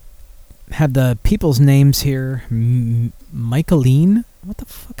 So they have the people's names here. Michaeline? What the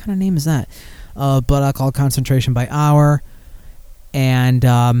fuck kind of name is that? Blood alcohol concentration by hour.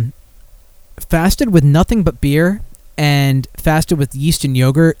 And fasted with nothing but beer and fasted with yeast and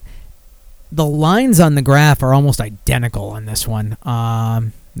yogurt the lines on the graph are almost identical on this one.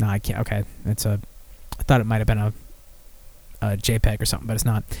 No, I can't. Okay, I thought it might have been a JPEG or something, but it's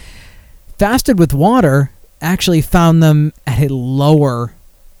not. Fasted with water actually found them at a lower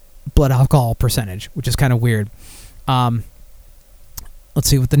blood alcohol percentage, which is kind of weird. Let's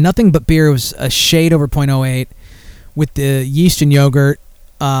see. With the nothing but beer, it was a shade over 0.08. With the yeast and yogurt,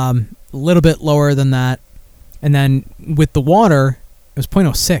 a little bit lower than that. And then with the water, it was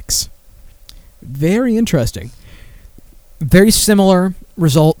 0.06. Very interesting. Very similar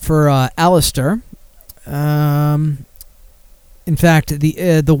result for Alistair. In fact,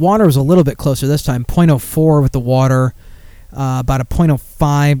 the water was a little bit closer this time. 0.04 with the water, about a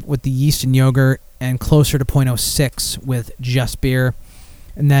 0.05 with the yeast and yogurt, and closer to 0.06 with just beer.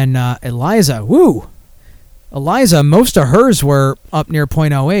 And then Eliza, most of hers were up near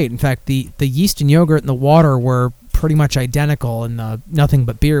 0.08. In fact, the yeast and yogurt and the water were pretty much identical, and the nothing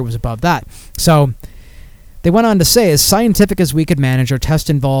but beer was above that. So they went on to say, as scientific as we could manage, our test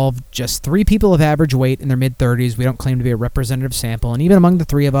involved just 3 people of average weight in their mid-30s. We don't claim to be a representative sample, and even among the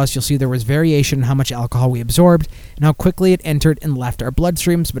 3 of us, you'll see there was variation in how much alcohol we absorbed and how quickly it entered and left our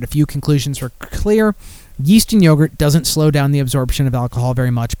bloodstreams, but a few conclusions were clear. Yeast and yogurt doesn't slow down the absorption of alcohol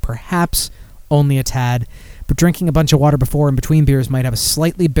very much, perhaps only a tad, but drinking a bunch of water before and between beers might have a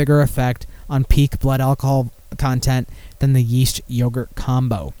slightly bigger effect on peak blood alcohol content than the yeast-yogurt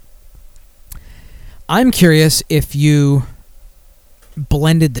combo. I'm curious if you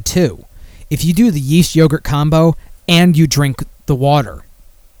blended the two. If you do the yeast-yogurt combo and you drink the water.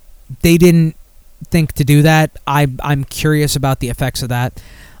 They didn't think to do that. I'm curious about the effects of that.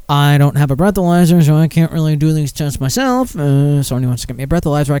 I don't have a breathalyzer, so I can't really do these tests myself. So anyone wants to get me a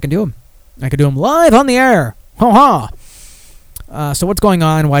breathalyzer, I can do them. I can do them live on the air. Ha-ha! So what's going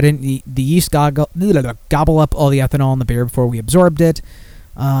on? Why didn't the yeast gobble up all the ethanol in the beer before we absorbed it?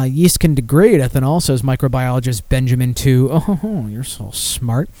 Yeast can degrade ethanol, says microbiologist Benjamin Tu. Oh, you're so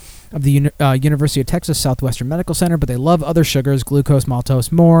smart. Of the University of Texas Southwestern Medical Center, but they love other sugars, glucose,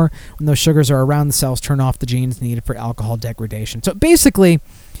 maltose, more. When those sugars are around, the cells turn off the genes needed for alcohol degradation. So basically,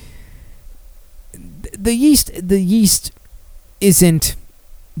 the yeast isn't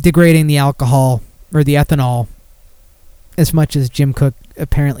degrading the alcohol or the ethanol as much as Jim Koch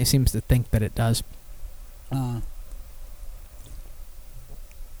apparently seems to think that it does.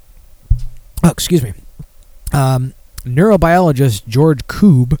 Excuse me. Neurobiologist George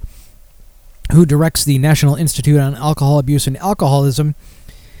Koob, who directs the National Institute on Alcohol Abuse and Alcoholism,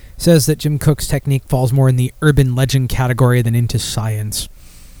 says that Jim Koch's technique falls more in the urban legend category than into science.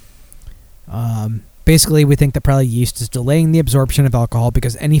 Basically, we think that probably yeast is delaying the absorption of alcohol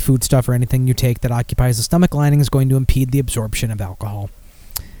because any foodstuff or anything you take that occupies the stomach lining is going to impede the absorption of alcohol.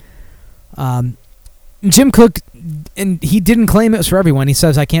 Jim Koch, and he didn't claim it was for everyone. He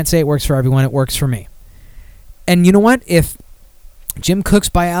says, I can't say it works for everyone. It works for me. And you know what? If Jim Koch's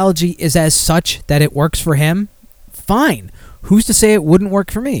biology is as such that it works for him, fine. Who's to say it wouldn't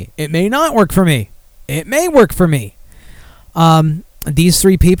work for me? It may not work for me. It may work for me. These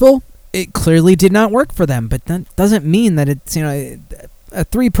 3 people, it clearly did not work for them, but that doesn't mean that it's, a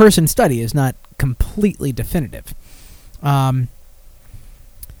 3-person study is not completely definitive. And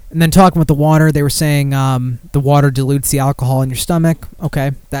then talking with the water, they were saying the water dilutes the alcohol in your stomach.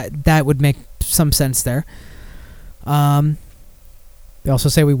 Okay, that would make some sense there. They also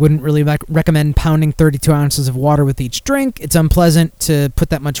say we wouldn't really recommend pounding 32 ounces of water with each drink. It's unpleasant to put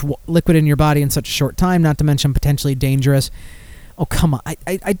that much liquid in your body in such a short time, not to mention potentially dangerous. Oh, come on.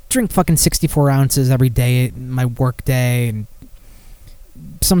 I drink fucking 64 ounces every day in my work day, and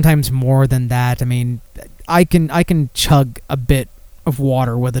sometimes more than that. I mean, I can chug a bit of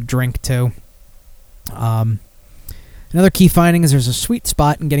water with a drink, too. Another key finding is there's a sweet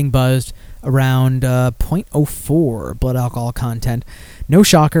spot in getting buzzed around 0.04 blood alcohol content. No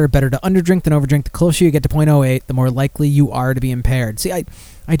shocker, better to underdrink than overdrink. The closer you get to 0.08, the more likely you are to be impaired. See, I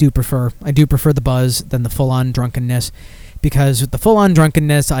do prefer the buzz than the full-on drunkenness, because with the full-on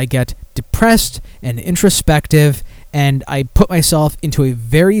drunkenness, I get depressed and introspective, and I put myself into a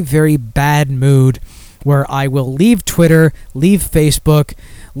very, very bad mood where I will leave Twitter, leave Facebook,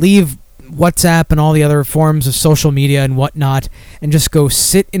 leave WhatsApp and all the other forms of social media and whatnot, and just go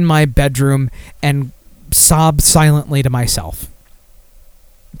sit in my bedroom and sob silently to myself.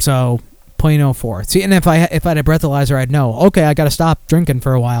 So, 0.04. See, and if I had a breathalyzer, I'd know, okay, I got to stop drinking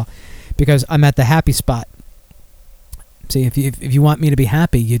for a while because I'm at the happy spot. See, if you want me to be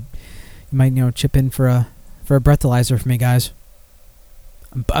happy, you might chip in for a breathalyzer for me, guys.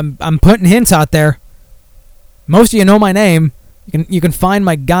 I'm putting hints out there. Most of you know my name. You can find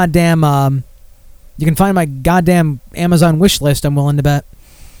my goddamn Amazon wish list, I'm willing to bet.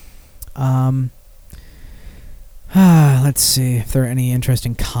 Let's see if there are any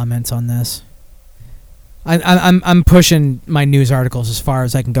interesting comments on this. I'm pushing my news articles as far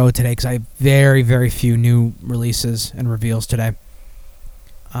as I can go today because I have very, very few new releases and reveals today.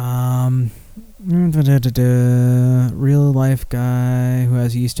 Real life guy who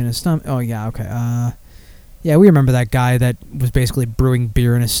has yeast in his stomach. Oh yeah, okay. Yeah, we remember that guy that was basically brewing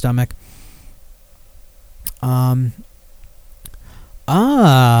beer in his stomach.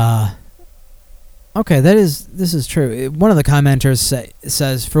 Okay, this is true. One of the commenters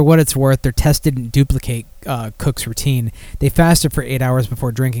says, for what it's worth, their test didn't duplicate Cook's routine. They fasted for 8 hours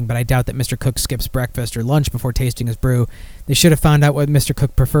before drinking, but I doubt that Mr. Cook skips breakfast or lunch before tasting his brew. They should have found out what Mr.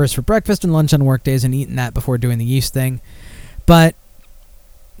 Cook prefers for breakfast and lunch on work days and eaten that before doing the yeast thing. But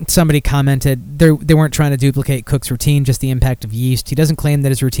somebody commented they weren't trying to duplicate Cook's routine, just the impact of yeast. He doesn't claim that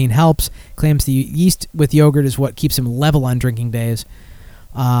his routine helps, claims the yeast with yogurt is what keeps him level on drinking days.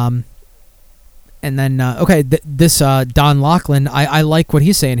 And then, this Don Laughlin, I like what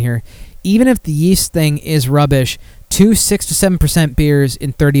he's saying here. Even if the yeast thing is rubbish, 2 6 to 7% beers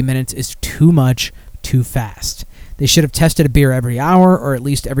in 30 minutes is too much, too fast. They should have tested a beer every hour or at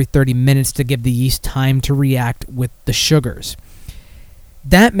least every 30 minutes to give the yeast time to react with the sugars.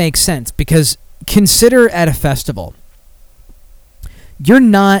 That makes sense because consider at a festival. You're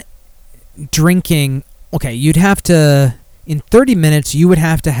not drinking... Okay, you'd have to... In 30 minutes, you would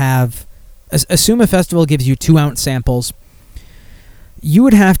have to have... Assume a festival gives you 2-ounce samples. You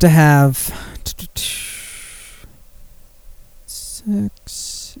would have to have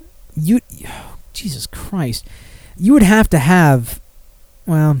 6. Jesus Christ! You would have to have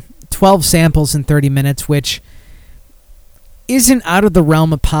 12 samples in 30 minutes, which isn't out of the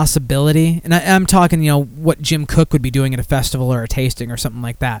realm of possibility. And I'm talking, what Jim Cook would be doing at a festival or a tasting or something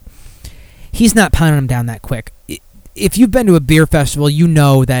like that. He's not pounding them down that quick. If you've been to a beer festival, you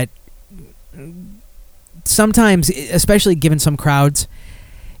know that sometimes, especially given some crowds,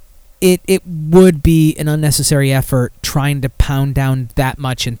 it would be an unnecessary effort trying to pound down that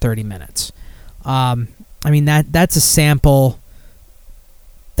much in 30 minutes. That's a sample.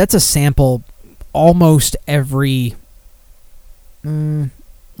 That's a sample almost every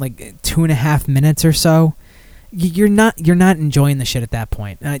 2.5 minutes or so. You're not enjoying the shit at that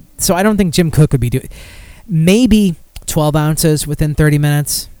point. So I don't think Jim Cook would be doing. Maybe 12 ounces within 30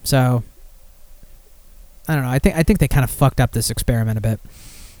 minutes. So I don't know. I think they kind of fucked up this experiment a bit.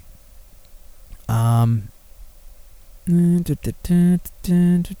 Nothing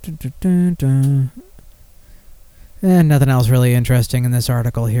else really interesting in this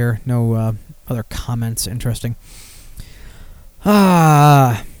article here. No other comments interesting.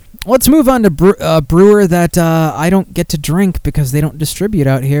 Let's move on to a brewer that I don't get to drink because they don't distribute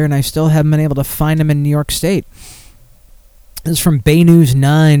out here, and I still haven't been able to find them in New York State. This is from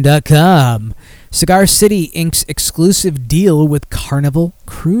BayNews9.com. Cigar City inks exclusive deal with Carnival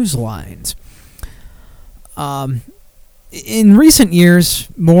Cruise Lines. In recent years,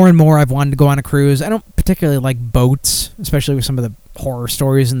 more and more I've wanted to go on a cruise. I don't particularly like boats, especially with some of the horror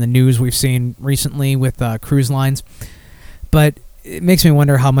stories in the news we've seen recently with cruise lines. But it makes me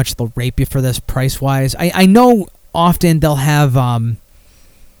wonder how much they'll rape you for this price-wise. I know often they'll have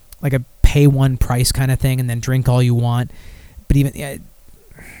like a pay-one price kind of thing and then drink all you want. But even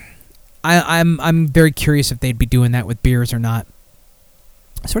I'm very curious if they'd be doing that with beers or not.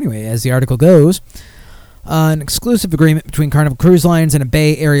 So anyway, as the article goes, an exclusive agreement between Carnival Cruise Lines and a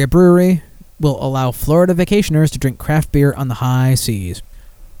Bay Area brewery will allow Florida vacationers to drink craft beer on the high seas.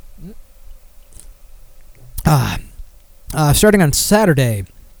 Starting on Saturday,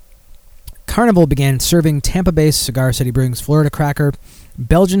 Carnival began serving Tampa-based Cigar City Brewing's Florida Cracker,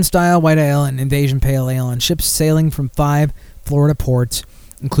 Belgian-style white ale, and Invasion Pale Ale on ships sailing from 5 Florida ports,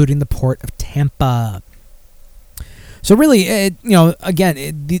 including the port of Tampa. So really,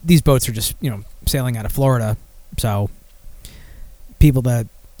 these boats are just, sailing out of Florida. So people that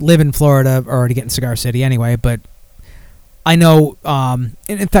live in Florida are already getting Cigar City anyway. But I know,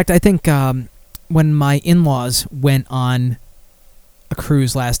 in fact, I think when my in-laws went on a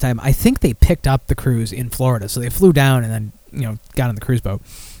cruise last time, I think they picked up the cruise in Florida. So they flew down and then, got on the cruise boat.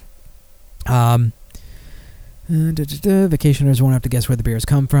 Vacationers won't have to guess where the beers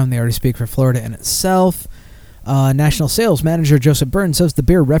come from. They already speak for Florida in itself. National Sales Manager Joseph Burns says the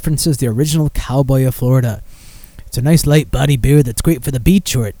beer references the original cowboy of Florida. It's a nice light body beer that's great for the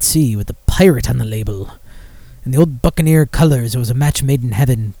beach or at sea with a pirate on the label. In the old Buccaneer colors, it was a match made in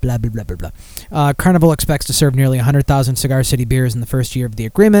heaven, blah, blah, blah, blah, blah. Carnival expects to serve nearly 100,000 Cigar City beers in the first year of the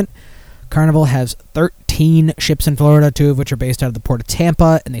agreement. Carnival has 13 ships in Florida, 2 of which are based out of the port of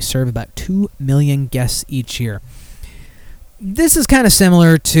Tampa, and they serve about 2 million guests each year. This is kind of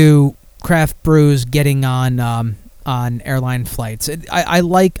similar to craft brews getting on airline flights. I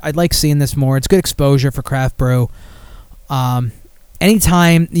like seeing this more. It's good exposure for craft brew.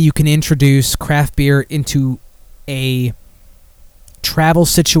 Anytime you can introduce craft beer into a travel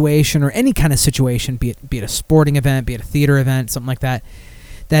situation or any kind of situation, be it a sporting event, be it a theater event, something like that,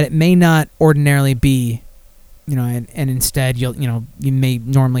 that it may not ordinarily be, and instead you may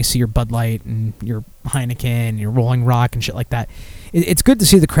normally see your Bud Light and your Heineken and your Rolling Rock and shit like that. It's good to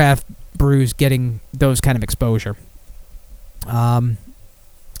see the craft brews getting those kind of exposure.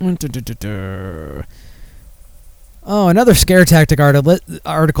 Another scare tactic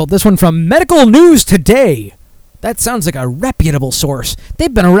article. This one from Medical News Today. That sounds like a reputable source.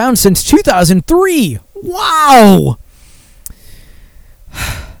 They've been around since 2003. Wow!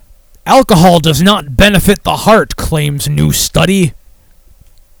 Alcohol does not benefit the heart, claims new study.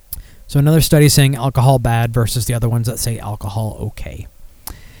 So another study saying alcohol bad versus the other ones that say alcohol okay.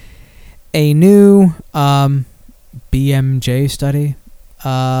 A new BMJ study.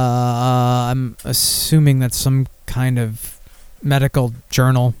 I'm assuming that's some kind of medical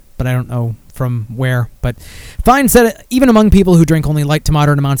journal, but I don't know from where. But finds that even among people who drink only light to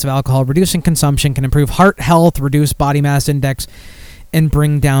moderate amounts of alcohol, reducing consumption can improve heart health, reduce body mass index, and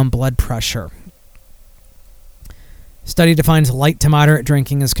bring down blood pressure. Study defines light to moderate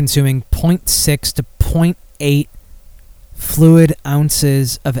drinking as consuming 0.6 to 0.8 fluid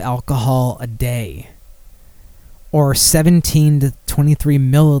ounces of alcohol a day, or 17 to 23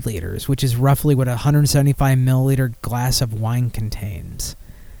 milliliters, which is roughly what a 175 milliliter glass of wine contains.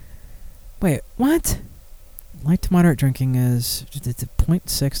 Wait, what? Light to moderate drinking is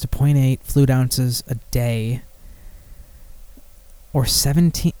 0.6 to 0.8 fluid ounces a day, or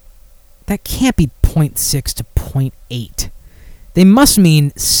 17. That can't be 0.6 to 0.8. They must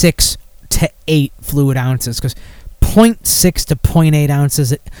mean 6 to 8 fluid ounces, because 0.6 to 0.8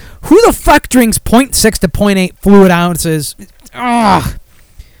 ounces. Who the fuck drinks 0.6 to 0.8 fluid ounces? Ugh.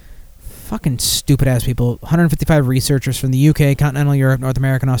 Fucking stupid ass people. 155 researchers from the UK, continental Europe, North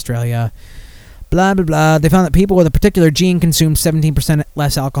America, and Australia. Blah, blah, blah. They found that people with a particular gene consumed 17%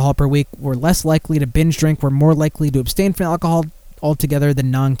 less alcohol per week, were less likely to binge drink, were more likely to abstain from alcohol altogether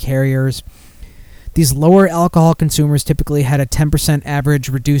than non-carriers. These lower alcohol consumers typically had a 10% average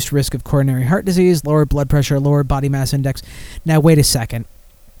reduced risk of coronary heart disease, lower blood pressure, lower body mass index. Now, wait a second.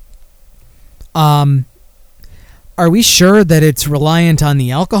 Are we sure that it's reliant on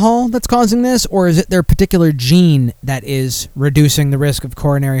the alcohol that's causing this, or is it their particular gene that is reducing the risk of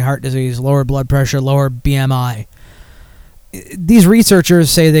coronary heart disease, lower blood pressure, lower BMI? These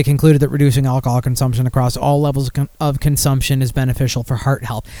researchers say they concluded that reducing alcohol consumption across all levels of consumption is beneficial for heart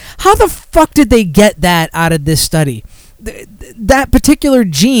health. How the fuck did they get that out of this study? That particular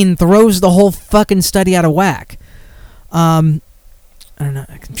gene throws the whole fucking study out of whack. I don't know.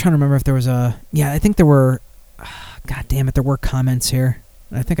 I'm trying to remember if there was a... Yeah, I think there were... God damn it, there were comments here.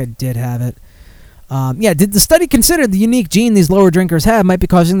 I think I did have it. Did the study consider the unique gene these lower drinkers have might be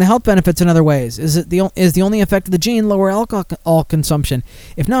causing the health benefits in other ways? Is the only effect of the gene lower alcohol consumption?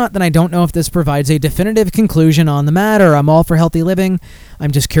 If not, then I don't know if this provides a definitive conclusion on the matter. I'm all for healthy living.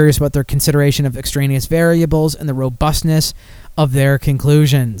 I'm just curious about their consideration of extraneous variables and the robustness of their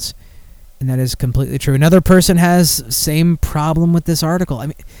conclusions. And that is completely true. Another person has same problem with this article. I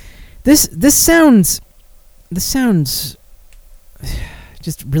mean, this sounds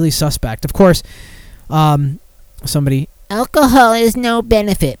just really suspect. Of course, somebody... Alcohol is no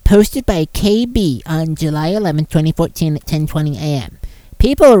benefit. Posted by KB on July 11, 2014 at 10:20 a.m.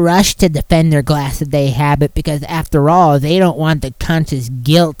 People rush to defend their glass of day habit because, after all, they don't want the conscious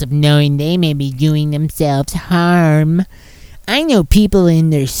guilt of knowing they may be doing themselves harm. I know people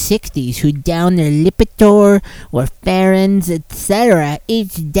in their 60s who down their Lipitor or Farins, etc.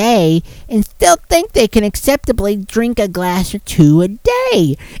 each day and still think they can acceptably drink a glass or two a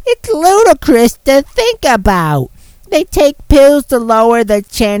day. It's ludicrous to think about. They take pills to lower the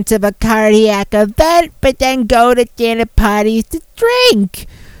chance of a cardiac event, but then go to dinner parties to drink.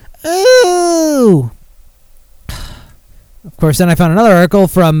 Ooh. Of course, then I found another article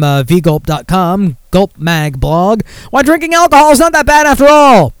from vgulp.com, Gulp Mag blog. Why drinking alcohol is not that bad after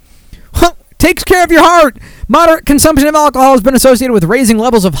all. Takes care of your heart. Moderate consumption of alcohol has been associated with raising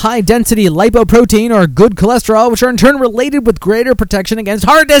levels of high-density lipoprotein or good cholesterol, which are in turn related with greater protection against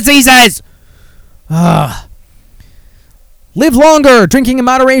heart diseases. Live longer. Drinking in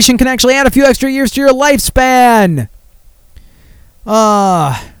moderation can actually add a few extra years to your lifespan.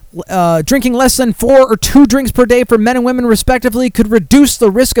 Drinking less than 4 or 2 drinks per day for men and women respectively could reduce the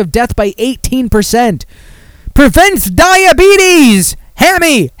risk of death by 18%. Prevents diabetes.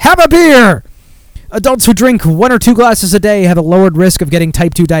 Hammy, have a beer. Adults who drink 1 or 2 glasses a day have a lowered risk of getting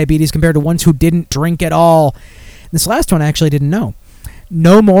type 2 diabetes compared to ones who didn't drink at all. This last one I actually didn't know.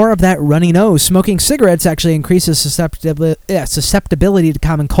 No more of that runny nose. Smoking cigarettes actually increases susceptibility to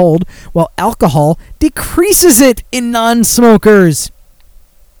common cold, while alcohol decreases it in non-smokers.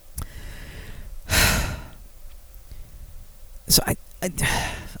 So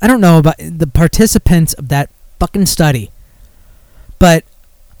I don't know about the participants of that fucking study, but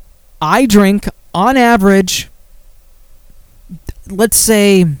I drink, on average, let's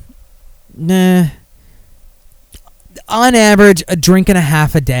say, on average, a drink and a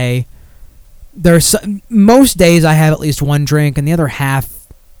half a day. Most days I have at least 1 drink, and the other half,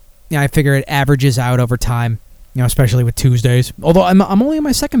 I figure it averages out over time, especially with Tuesdays. Although I'm only on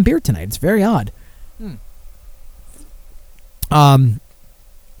my 2nd beer tonight. It's very odd.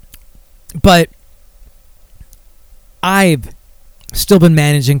 But I've still been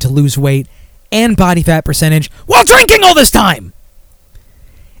managing to lose weight and body fat percentage while drinking all this time.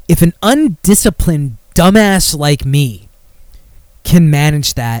 If an undisciplined dumbass like me can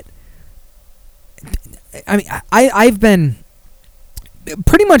manage that, I mean, I've been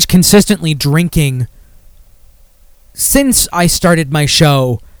pretty much consistently drinking since I started my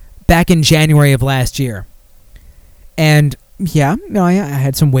show back in January of last year. And yeah, I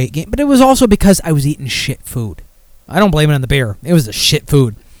had some weight gain, but it was also because I was eating shit food. I don't blame it on the beer. It was the shit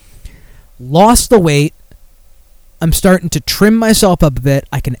food. Lost the weight. I'm starting to trim myself up a bit.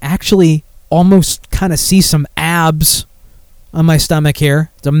 I can actually almost kind of see some abs on my stomach here.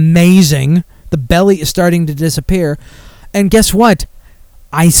 It's amazing. The belly is starting to disappear. And guess what?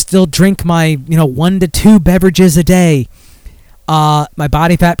 I still drink my, 1 to 2 beverages a day. My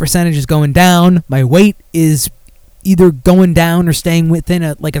body fat percentage is going down. My weight is either going down or staying within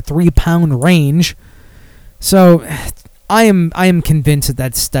a 3-pound range. So I am convinced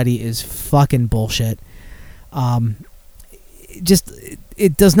that study is fucking bullshit.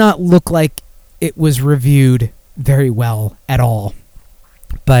 It does not look like it was reviewed very well at all.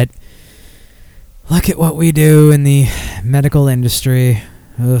 But look at what we do in the medical industry.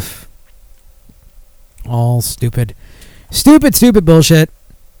 Ugh. All stupid. Stupid bullshit.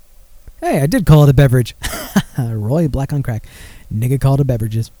 Hey, I did call it a beverage. Roy Black on crack. Nigga called it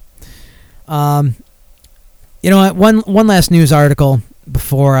beverages. You know what? One last news article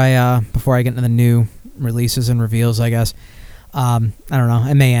before I get into the new releases and reveals, I guess. I don't know.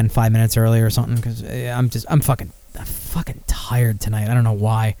 I may end 5 minutes early or something because I'm fucking tired tonight. I don't know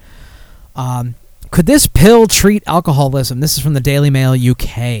why. Could this pill treat alcoholism? This is from the Daily Mail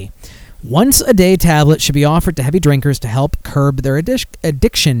UK. Once-a-day tablet should be offered to heavy drinkers to help curb their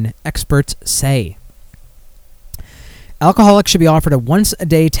addiction, experts say. Alcoholics should be offered a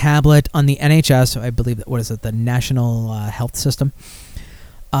once-a-day tablet on the NHS, I believe, the National Health System,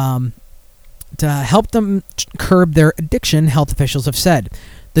 to help them curb their addiction, health officials have said.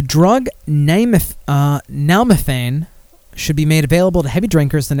 The drug nalmefene should be made available to heavy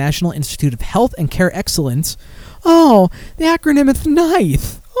drinkers. The National Institute of Health and Care Excellence, the acronym is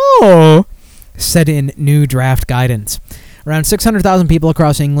NICE, said in new draft guidance. Around 600,000 people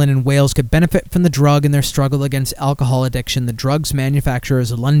across England and Wales could benefit from the drug in their struggle against alcohol addiction, the drugs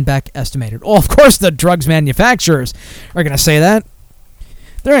manufacturers Lundbeck estimated. Oh, of course the drugs manufacturers are going to say that.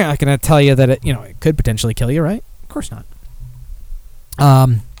 They're not going to tell you that it could potentially kill you, right? Of course not.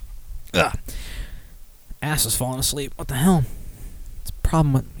 Ass is falling asleep. What the hell? It's a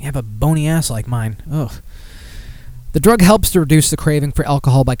problem when you have a bony ass like mine. Ugh. The drug helps to reduce the craving for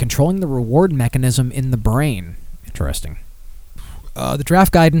alcohol by controlling the reward mechanism in the brain. Interesting. The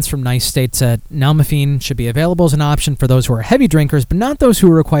draft guidance from NICE states that nalmefene should be available as an option for those who are heavy drinkers, but not those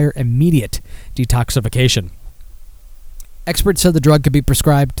who require immediate detoxification. Experts said the drug could be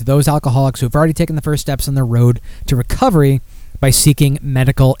prescribed to those alcoholics who have already taken the first steps on their road to recovery by seeking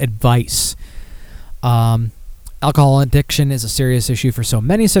medical advice. Alcohol addiction is a serious issue for so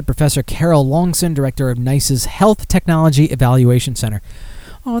many, said Professor Carol Longson, director of NICE's Health Technology Evaluation Center.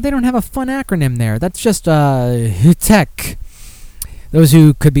 Oh, they don't have a fun acronym there. That's just HUTEC. Those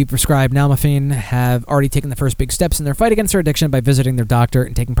who could be prescribed nalmefene have already taken the first big steps in their fight against their addiction by visiting their doctor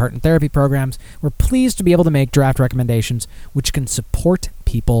and taking part in therapy programs. We're pleased to be able to make draft recommendations which can support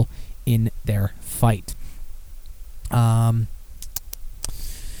people in their fight. Let's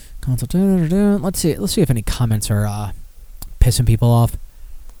see if any comments are pissing people off.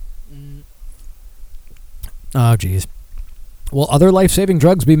 Oh, geez. Will other life-saving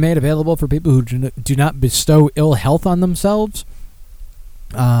drugs be made available for people who do not bestow ill health on themselves?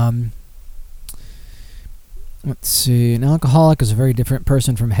 Let's see. An alcoholic is a very different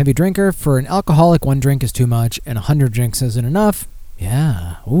person from a heavy drinker. For an alcoholic, 1 drink is too much, and 100 drinks isn't enough.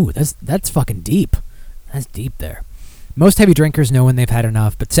 Yeah. Ooh, that's fucking deep. That's deep there. Most heavy drinkers know when they've had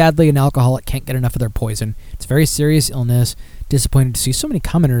enough, but sadly, an alcoholic can't get enough of their poison. It's a very serious illness. Disappointed to see so many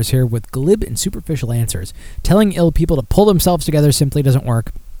commenters here with glib and superficial answers. Telling ill people to pull themselves together simply doesn't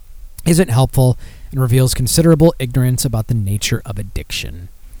work, isn't helpful, and reveals considerable ignorance about the nature of addiction.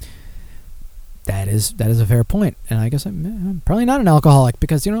 That is a fair point, and I guess I'm probably not an alcoholic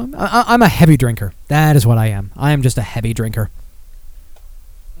because, I'm a heavy drinker. That is what I am. I am just a heavy drinker.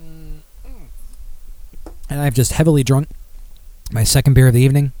 And I've just heavily drunk my second beer of the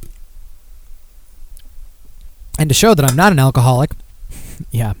evening. And to show that I'm not an alcoholic,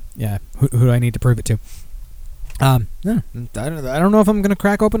 yeah, who do I need to prove it to? No, I don't know if I'm going to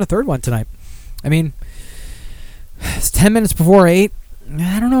crack open a third one tonight. I mean, it's 10 minutes before 8.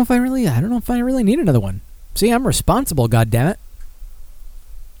 I don't know if I really need another one. See, I'm responsible, goddammit.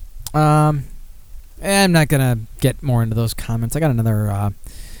 I'm not going to get more into those comments. I got another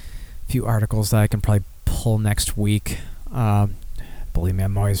few articles that I can probably pull next week. Believe me,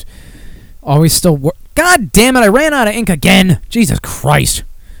 I'm always still God damn it, I ran out of ink again. Jesus Christ.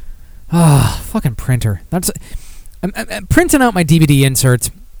 Fucking printer. I'm printing out my DVD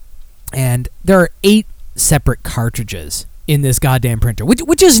inserts, and there are 8 separate cartridges in this goddamn printer,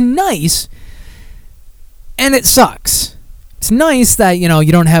 which is nice, and it sucks. It's nice that, you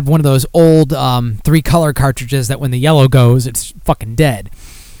don't have one of those old 3-color cartridges that when the yellow goes, it's fucking dead.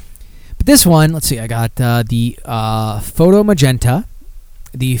 But this one, let's see, I got the Photo Magenta,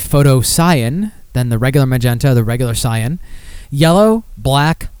 the Photo Cyan, then the regular magenta, the regular cyan, yellow,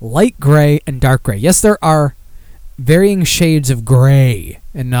 black, light gray, and dark gray. Yes, there are varying shades of gray,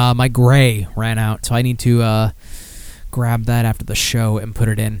 and my gray ran out, so I need to grab that after the show and put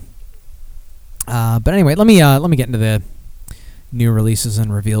it in. But anyway, let me get into the new releases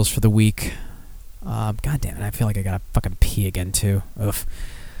and reveals for the week. God damn it, I feel like I gotta fucking pee again too. Oof.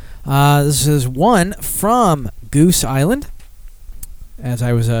 This is one from Goose Island, as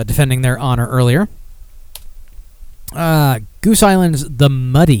I was defending their honor earlier. Goose Island's The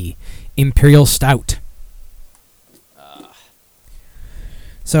Muddy Imperial Stout.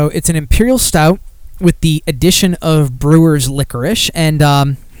 So it's an Imperial Stout with the addition of brewer's licorice, and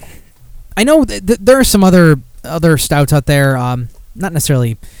I know there are some other stouts out there, not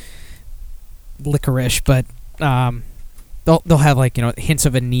necessarily licorice, but they'll have hints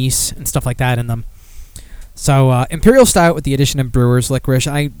of anise and stuff like that in them. So Imperial Stout with the addition of brewer's licorice.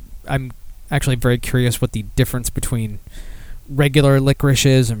 I'm actually very curious what the difference between regular licorice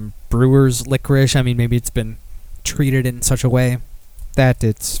is and brewer's licorice. I mean, maybe it's been treated in such a way that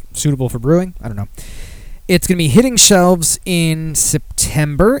it's suitable for brewing. I don't know. It's going to be hitting shelves in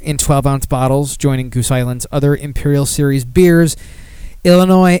September in 12-ounce bottles, joining Goose Island's other Imperial Series beers,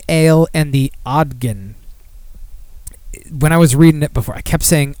 Illinois Ale, and the Ogden. When I was reading it before, I kept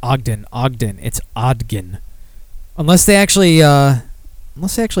saying Ogden. It's Ogden. Unless they actually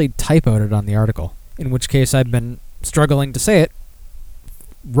typoed it on the article, in which case I've been struggling to say it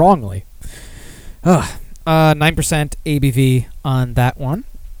wrongly. 9% ABV on that one.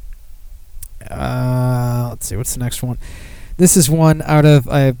 Let's see, what's the next one? This is one out of,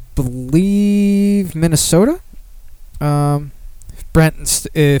 I believe, Minnesota. If Brent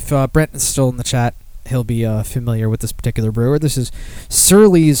is still in the chat, he'll be familiar with this particular brewer. This is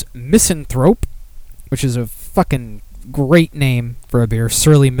Surly's Misanthrope, which is a fucking great name for a beer.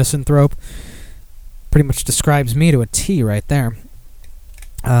 Surly Misanthrope. Pretty much describes me to a T right there.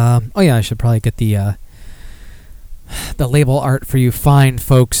 Oh yeah, I should probably get the label art for you fine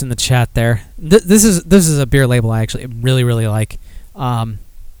folks in the chat there. This is a beer label I actually really, really like.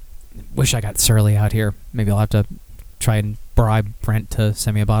 Wish I got Surly out here. Maybe I'll have to try and bribe Brent to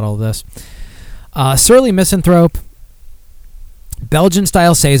send me a bottle of this. Surly Misanthrope,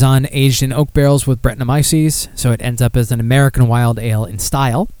 Belgian-style saison aged in oak barrels with Brettanomyces, so it ends up as an American wild ale in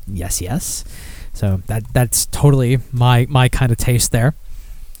style. Yes, yes. So that's totally my kind of taste there.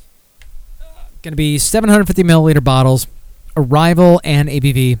 Going to be 750 milliliter bottles, arrival and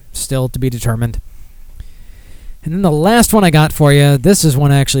ABV still to be determined. And then the last one I got for you, this is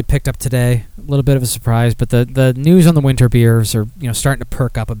one I actually picked up today. A little bit of a surprise, but the news on the winter beers are starting to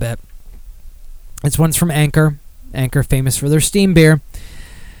perk up a bit. This one's from Anchor. Anchor, famous for their steam beer.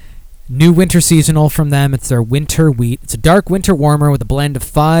 New winter seasonal from them. It's their winter wheat. It's a dark winter warmer with a blend of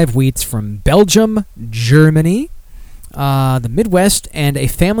 5 wheats from Belgium, Germany, the Midwest, and a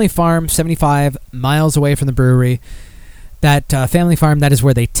family farm 75 miles away from the brewery. That family farm, that is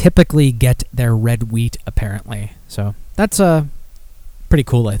where they typically get their red wheat, apparently. So that's pretty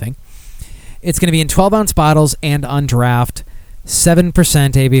cool, I think. It's going to be in 12-ounce bottles and on draft, 7%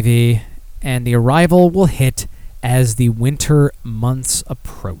 ABV, and the arrival will hit as the winter months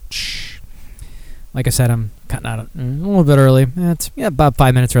approach. Like I said, I'm cutting out a little bit early. It's about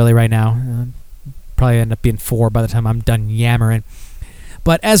 5 minutes early right now. Probably end up being 4 by the time I'm done yammering.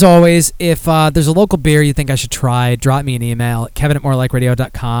 But as always, if there's a local beer you think I should try, drop me an email at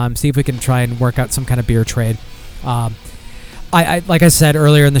kevin@morelikeradio.com. See if we can try and work out some kind of beer trade. I like I said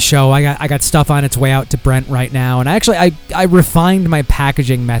earlier in the show, I got stuff on its way out to Brent right now, and I refined my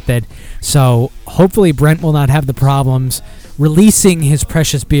packaging method, so hopefully Brent will not have the problems releasing his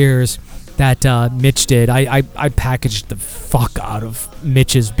precious beers that Mitch did. I packaged the fuck out of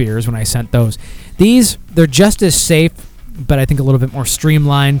Mitch's beers when I sent those. They're just as safe, but I think a little bit more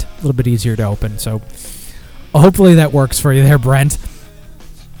streamlined, a little bit easier to open. So hopefully that works for you there, Brent.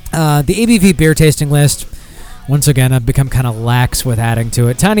 The ABV beer tasting list, once again, I've become kind of lax with adding to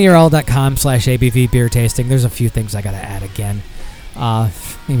it. tinyurl.com/ABV beer tasting. There's a few things I got to add again.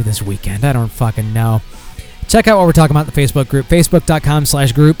 Maybe this weekend. I don't fucking know. Check out what we're talking about in the Facebook group,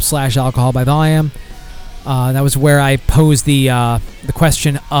 facebook.com/group/alcohol by volume. That was where I posed the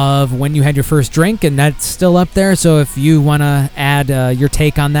question of when you had your first drink, and that's still up there. So if you want to add your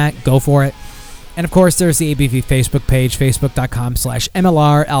take on that, go for it. And of course, there's the ABV Facebook page,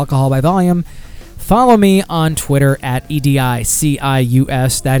 facebook.com/MLR alcohol by volume. Follow me on Twitter at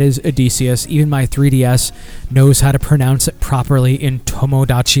EDICIUS. That is Odysseus. Even my 3DS knows how to pronounce it properly in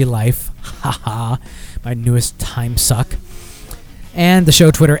Tomodachi Life. Haha. My newest time suck. And the show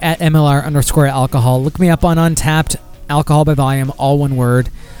Twitter at MLR_alcohol. Look me up on Untapped, alcohol by volume, all one word.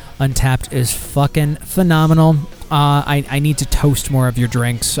 Untapped is fucking phenomenal. I need to toast more of your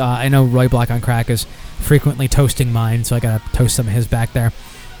drinks. I know Roy Black on Crack is frequently toasting mine, so I gotta toast some of his back there.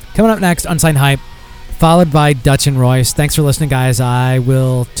 Coming up next, Unsigned Hype, followed by Dutch and Royce. Thanks for listening, guys. I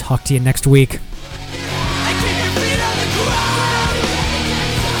will talk to you next week.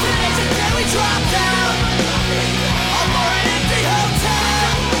 Drop down.